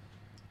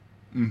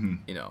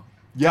 Mm-hmm.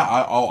 Yeah,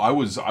 I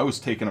was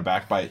taken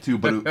aback by it too,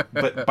 but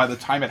by the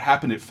time it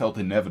happened, it felt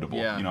inevitable.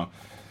 Yeah.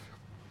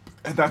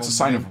 And that's a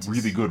sign of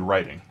really good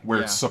writing,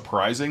 where it's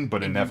surprising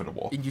but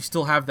inevitable. And you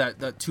still have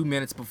that 2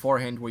 minutes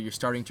beforehand where you're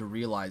starting to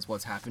realize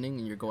what's happening,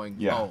 and you're going,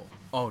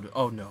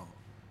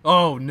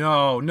 oh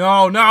no,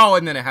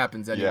 and then it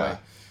happens anyway. Yeah.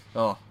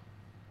 Oh,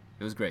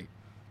 it was great.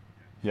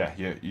 Yeah.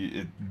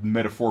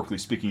 Metaphorically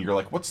speaking, you're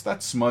like, what's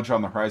that smudge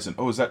on the horizon?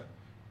 Oh, is that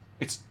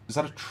Is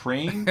that a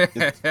train?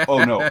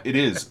 Oh no, it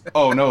is.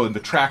 Oh no, the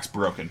track's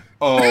broken.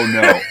 Oh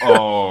no.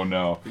 Oh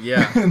no.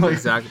 Yeah,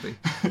 exactly.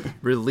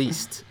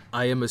 Released.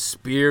 I am a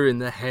spear in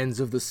the hands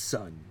of the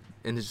sun.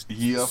 And it's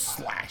Yep.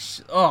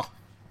 slash. Oh,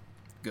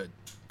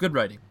 good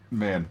writing.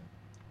 Man.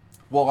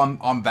 Well,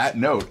 on that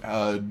note,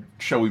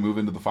 shall we move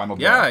into the final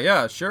draft?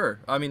 Yeah, sure.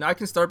 I mean, I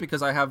can start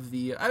because I have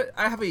I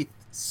have a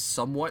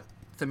somewhat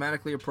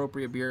thematically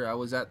appropriate beer. I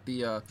was at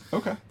the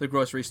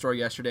grocery store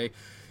yesterday.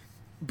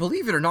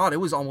 Believe it or not, it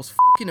was almost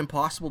fucking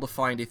impossible to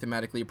find a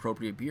thematically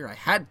appropriate beer. I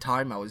had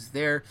time. I was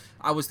there.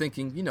 I was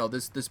thinking,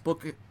 this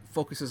book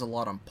focuses a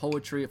lot on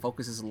poetry. It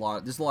focuses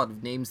there's a lot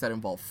of names that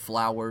involve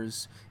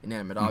flowers,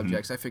 inanimate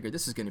objects. I figured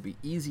this is going to be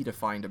easy to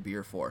find a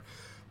beer for.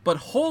 But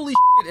holy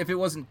shit, if it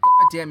wasn't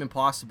goddamn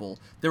impossible.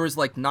 There was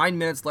like 9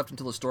 minutes left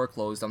until the store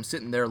closed. I'm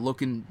sitting there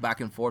looking back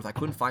and forth. I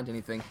couldn't find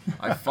anything.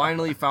 I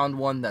finally found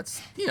one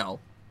that's,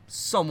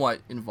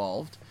 somewhat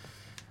involved.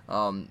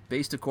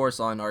 Based, of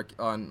course, on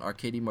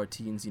Arcady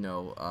Martine's,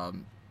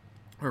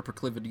 her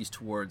proclivities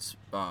towards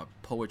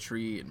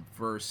poetry and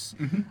verse.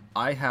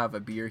 I have a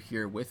beer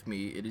here with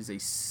me. It is a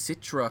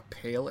Citra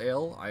Pale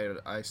Ale.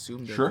 I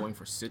assume they're going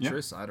for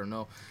citrus. Yeah. I don't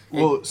know.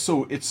 Well,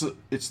 so it's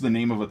the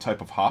name of a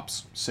type of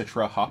hops,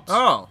 Citra hops.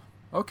 Oh,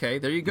 okay.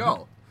 There you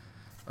go.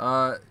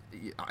 I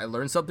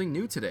learned something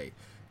new today.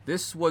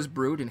 This was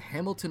brewed in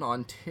Hamilton,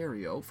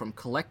 Ontario, from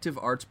Collective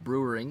Arts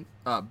Brewing.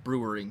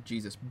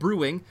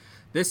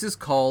 This is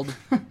called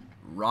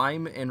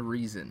Rhyme and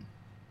Reason.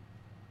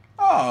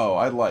 Oh,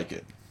 I like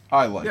it.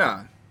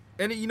 Yeah.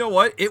 And you know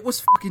what? It was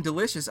fucking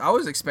delicious. I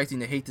was expecting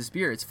to hate this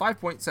beer. It's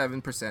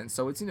 5.7%,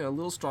 so it's, a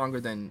little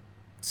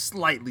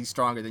slightly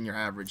stronger than your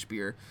average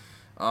beer.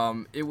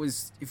 It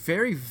was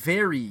very,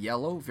 very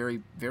yellow,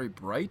 very, very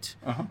bright.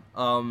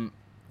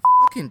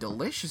 Fucking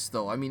delicious,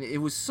 though. I mean,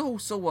 it was so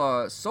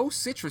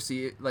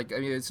citrusy.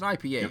 It's an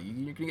IPA. Yep.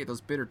 You're gonna get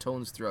those bitter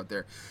tones throughout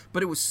there,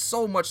 but it was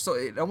so much so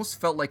it almost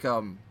felt like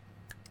a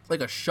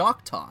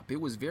shock top. It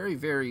was very,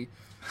 very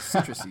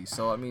citrusy.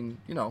 So I mean,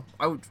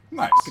 I would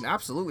fucking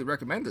absolutely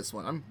recommend this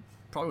one. I'm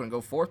probably gonna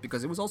go for it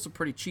because it was also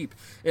pretty cheap.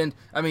 And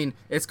I mean,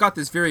 it's got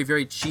this very,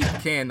 very cheap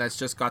can that's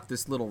just got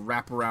this little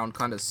wraparound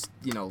kind of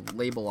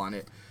label on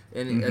it.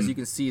 And as you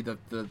can see, the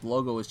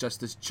logo is just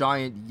this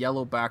giant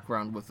yellow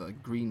background with a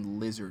green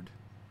lizard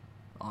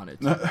on it,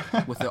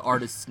 with the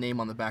artist's name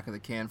on the back of the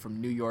can from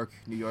New York,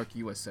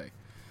 USA.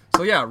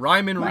 So yeah,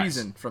 Rhyme and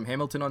Reason from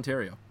Hamilton,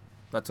 Ontario.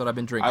 That's what I've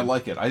been drinking. I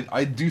like it.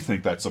 I do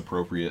think that's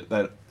appropriate.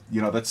 That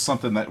that's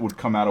something that would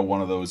come out of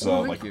one of those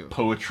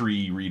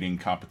poetry reading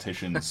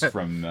competitions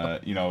from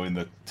in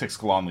the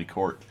Tixkalonli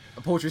court.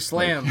 A poetry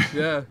slam.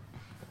 Yeah.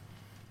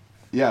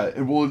 Yeah,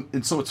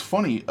 and so it's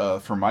funny,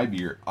 for my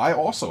beer, I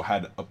also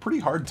had a pretty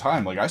hard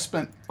time. I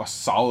spent a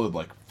solid,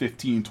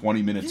 15,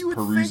 20 minutes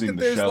perusing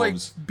the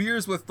shelves.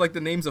 Beers with, the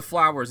names of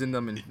flowers in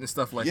them and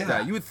stuff like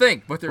that. You would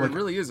think, but there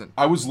really isn't.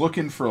 I was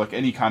looking for,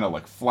 any kind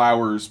of,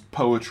 flowers,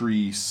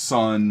 poetry,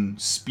 sun,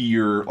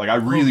 spear. I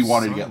really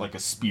wanted to get, a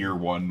spear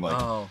one.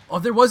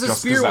 There was a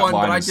spear one,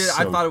 but I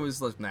thought it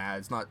was,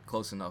 it's not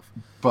close enough.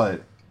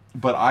 But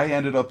I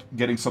ended up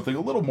getting something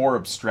a little more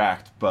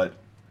abstract, but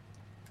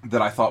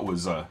that I thought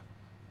was,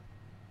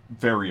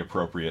 very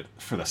appropriate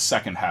for the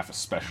second half,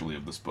 especially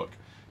of this book.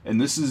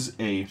 And this is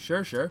a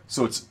sure.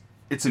 So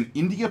it's an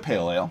India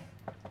Pale Ale,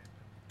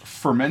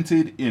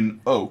 fermented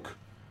in oak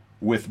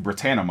with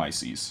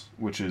Brettanomyces,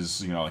 which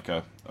is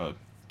a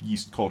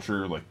yeast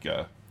culture.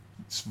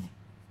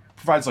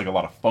 Provides a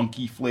lot of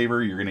funky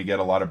flavor. You're gonna get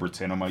a lot of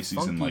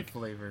Brettanomyces in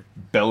flavor.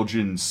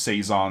 Belgian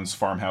saisons,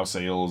 farmhouse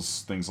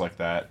ales, things like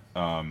that.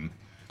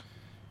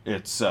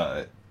 It's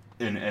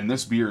and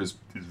this beer is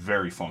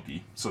very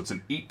funky. So it's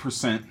an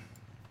 8%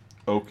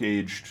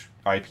 oak-aged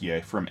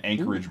IPA from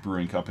Anchorage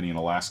Brewing Company in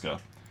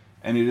Alaska,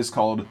 and it is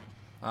called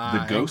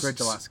The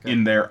Ghosts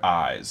in Their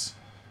Eyes.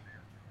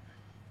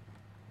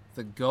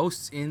 The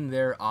Ghosts in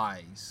Their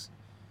Eyes.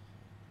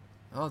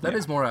 Oh, that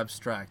is more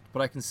abstract,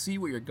 but I can see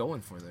what you're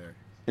going for there.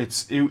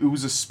 It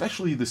was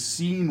especially the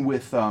scene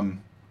with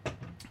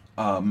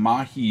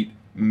Mahit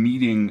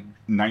meeting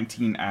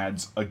 19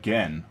 ads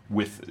again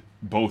with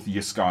both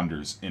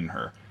Yiskanders in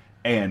her,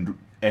 and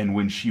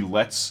when she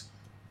lets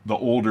the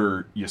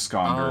older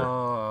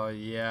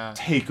Yiskander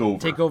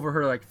take over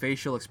her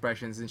facial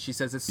expressions, and she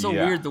says it's so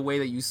weird the way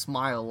that you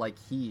smile like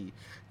he,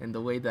 and the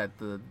way that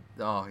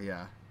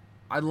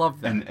I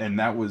love that. And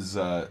that was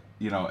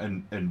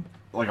and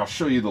I'll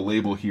show you the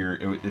label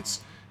here.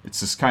 It's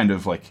this kind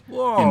of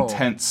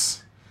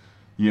intense,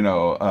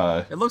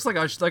 it looks like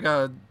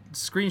a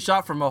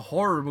screenshot from a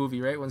horror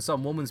movie, right, when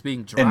some woman's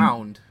being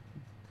drowned.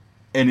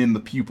 And in the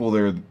pupil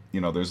there,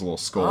 there's a little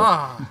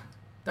skull.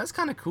 That's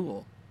kind of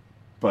cool.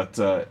 But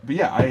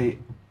yeah, I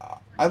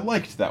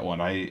liked that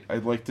one. I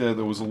liked that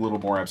it was a little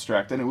more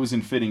abstract, and it was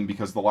fitting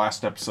because the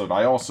last episode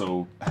I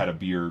also had a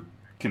beer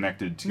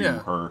connected to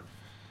her,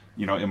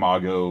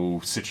 imago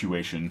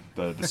situation,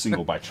 the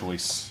single by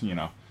choice,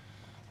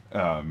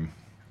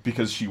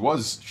 because she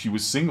was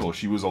single,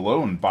 she was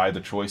alone by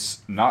the choice,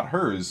 not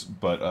hers,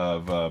 but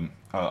of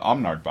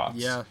Omnard Bots.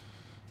 Yeah.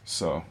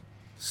 So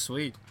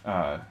sweet.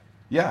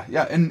 Yeah,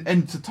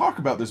 and to talk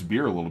about this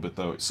beer a little bit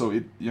though, so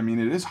it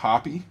is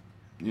hoppy.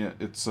 Yeah,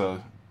 it's an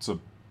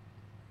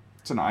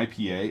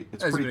IPA.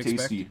 It's As you pretty would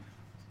tasty. expect.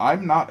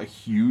 I'm not a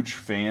huge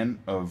fan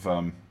of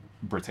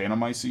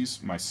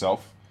Brettanomyces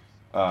myself.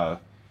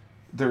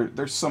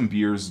 There's some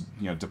beers,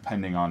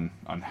 depending on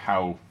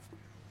how,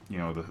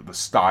 the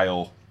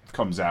style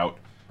comes out.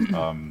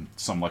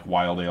 Some like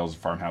wild ales,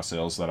 farmhouse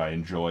ales that I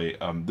enjoy.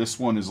 This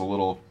one is a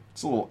little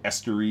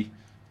estery.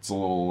 It's a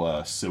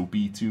little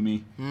soapy to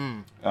me.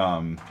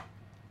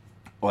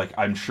 Like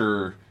I'm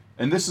sure,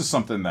 and this is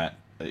something that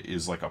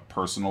is like a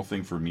personal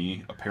thing for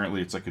me.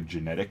 Apparently, it's like a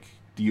genetic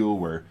deal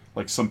where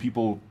like some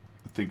people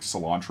think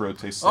cilantro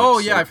tastes like Oh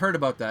yeah, soap. I've heard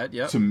about that.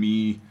 Yep. To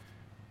me,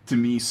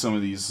 some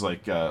of these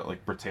like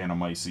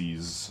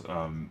Brettanomyces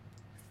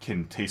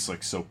can taste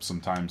like soap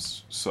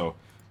sometimes. So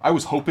I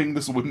was hoping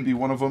this wouldn't be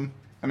one of them.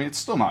 I mean, it's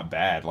still not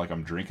bad. Like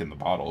I'm drinking the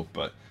bottle,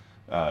 but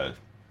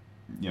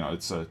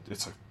it's a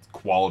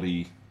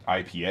quality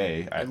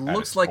IPA. It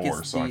looks like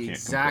it's so I the can't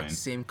exact complain.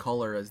 same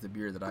color as the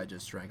beer that I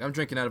just drank. I'm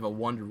drinking out of a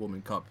Wonder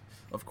Woman cup,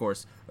 of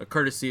course, a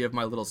courtesy of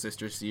my little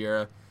sister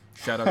Sierra.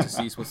 Shout out to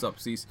Cease. What's up,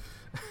 Cease?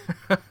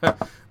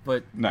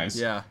 But Nice.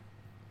 yeah.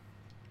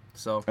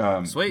 So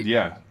sweet.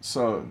 Yeah.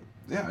 So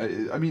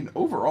yeah. I mean,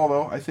 overall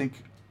though, I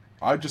think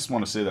I just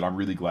want to say that I'm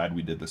really glad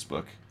we did this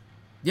book.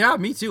 Yeah,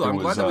 me too. I'm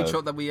was,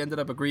 glad that we ended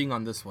up agreeing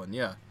on this one.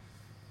 Yeah.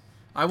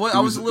 I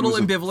was a little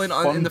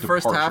ambivalent in the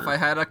first half. I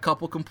had a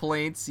couple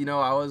complaints.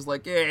 I was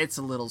like, it's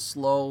a little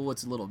slow.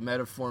 It's a little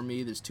meta for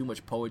me. There's too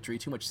much poetry,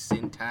 too much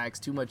syntax,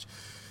 too much,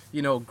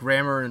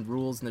 grammar and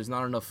rules, and there's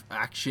not enough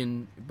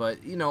action. But,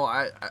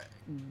 I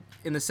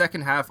in the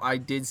second half, I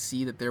did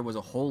see that there was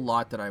a whole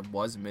lot that I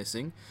was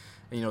missing.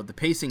 The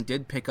pacing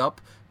did pick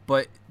up,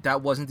 but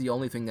that wasn't the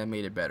only thing that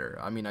made it better.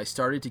 I mean, I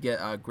started to get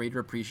a greater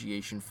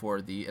appreciation for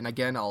and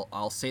again,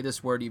 I'll say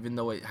this word even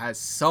though it has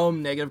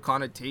some negative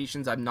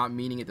connotations, I'm not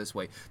meaning it this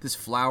way. This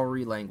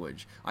flowery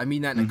language. I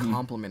mean that in a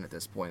compliment at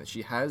this point.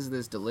 She has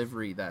this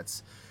delivery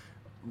that's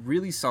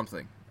really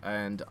something.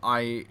 And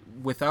I,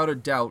 without a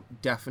doubt,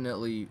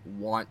 definitely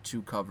want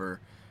to cover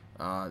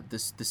the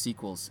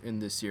sequels in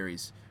this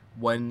series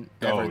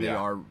whenever they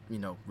are,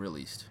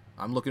 released.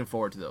 I'm looking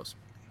forward to those.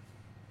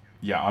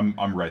 Yeah,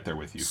 I'm right there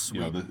with you.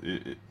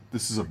 Sweet.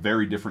 This is a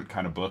very different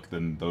kind of book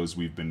than those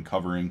we've been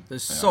covering.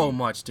 There's so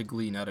much to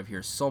glean out of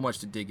here, so much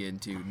to dig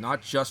into,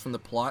 not just from the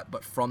plot,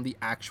 but from the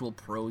actual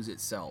prose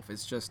itself.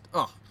 It's just,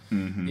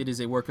 it is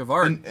a work of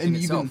art in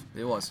itself.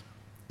 It was.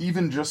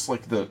 Even just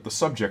like the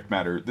subject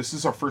matter, this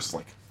is our first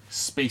like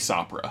space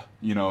opera.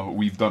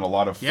 We've done a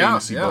lot of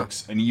fantasy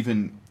books, and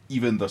even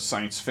the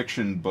science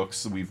fiction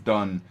books that we've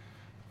done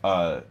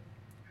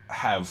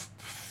have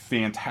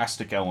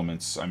fantastic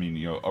elements. I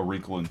mean, A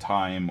Wrinkle in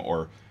Time,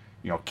 or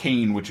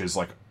Kane, which is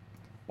like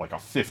a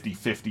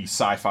 50-50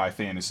 sci-fi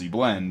fantasy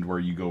blend where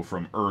you go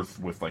from Earth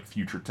with like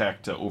future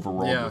tech to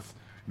Overworld with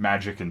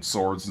magic and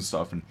swords and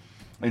stuff,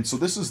 and so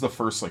this is the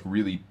first like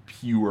really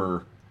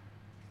pure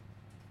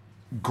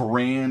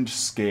grand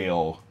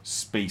scale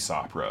space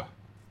opera.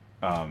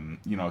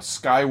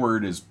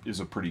 Skyward is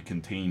a pretty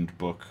contained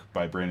book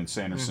by Brandon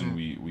Sanderson.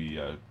 We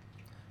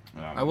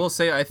I will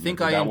say I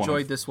think I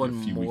enjoyed this one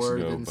more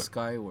than but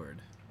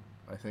Skyward.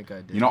 I think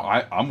I did.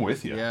 I'm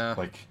with you. Yeah.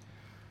 Like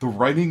the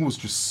writing was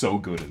just so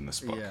good in this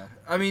book. Yeah.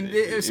 I mean,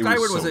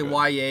 Skyward was a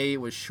YA.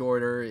 It was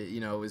shorter.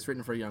 It was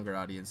written for a younger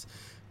audience.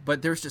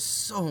 But there's just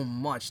so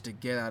much to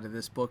get out of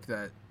this book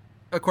that,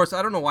 of course,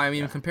 I don't know why I'm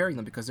even comparing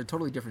them, because they're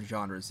totally different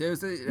genres. I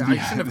shouldn't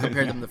have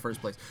compared them in the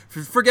first place.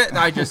 Forget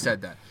that I just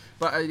said that.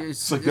 But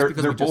it's like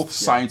they're both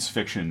science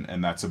fiction,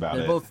 and that's about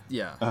they're it. Both,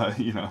 yeah.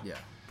 Yeah.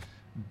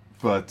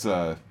 But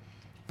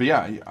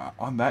yeah,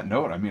 on that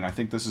note, I mean, I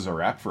think this is a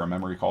wrap for A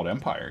Memory Called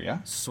Empire, yeah?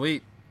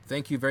 Sweet.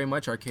 Thank you very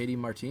much, Arcady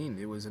Martin.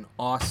 It was an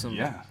awesome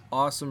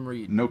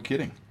read. No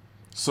kidding.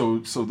 So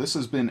this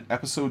has been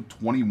episode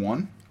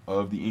 21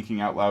 of the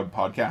Inking Out Loud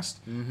podcast.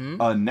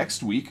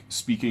 Next week,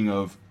 speaking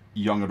of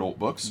young adult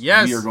books, we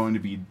are going to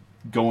be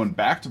going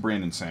back to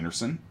Brandon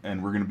Sanderson,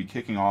 and we're going to be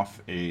kicking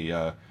off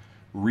a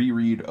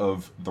reread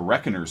of the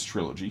Reckoners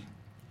trilogy.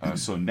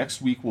 So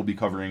next week, we'll be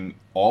covering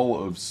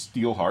all of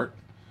Steelheart,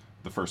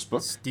 the first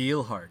book.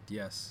 Steelheart,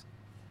 yes.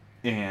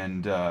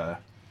 And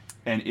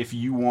if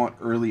you want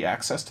early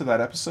access to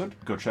that episode,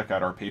 go check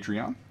out our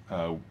Patreon.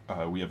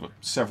 We have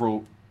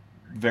several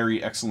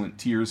very excellent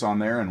tiers on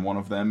there, and one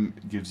of them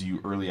gives you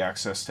early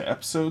access to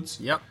episodes.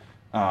 Yep.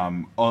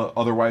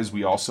 Otherwise,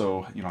 we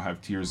also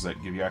have tiers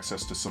that give you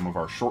access to some of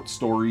our short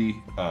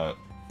story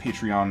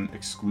Patreon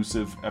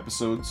exclusive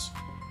episodes.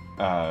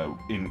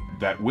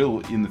 That will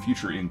in the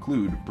future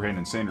include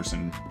Brandon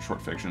Sanderson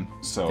short fiction.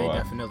 So they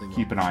definitely will.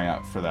 Keep an eye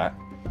out for that.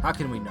 How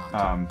can we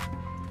not?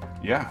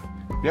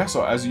 Yeah,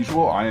 so as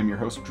usual, I am your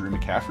host, Drew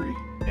McCaffrey,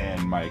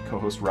 and my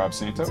co-host, Rob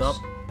Santos. What's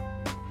up?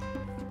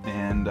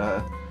 And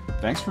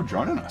thanks for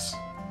joining us.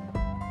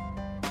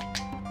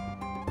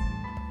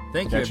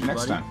 Thank you, everybody. Catch you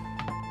next time.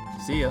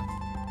 See ya.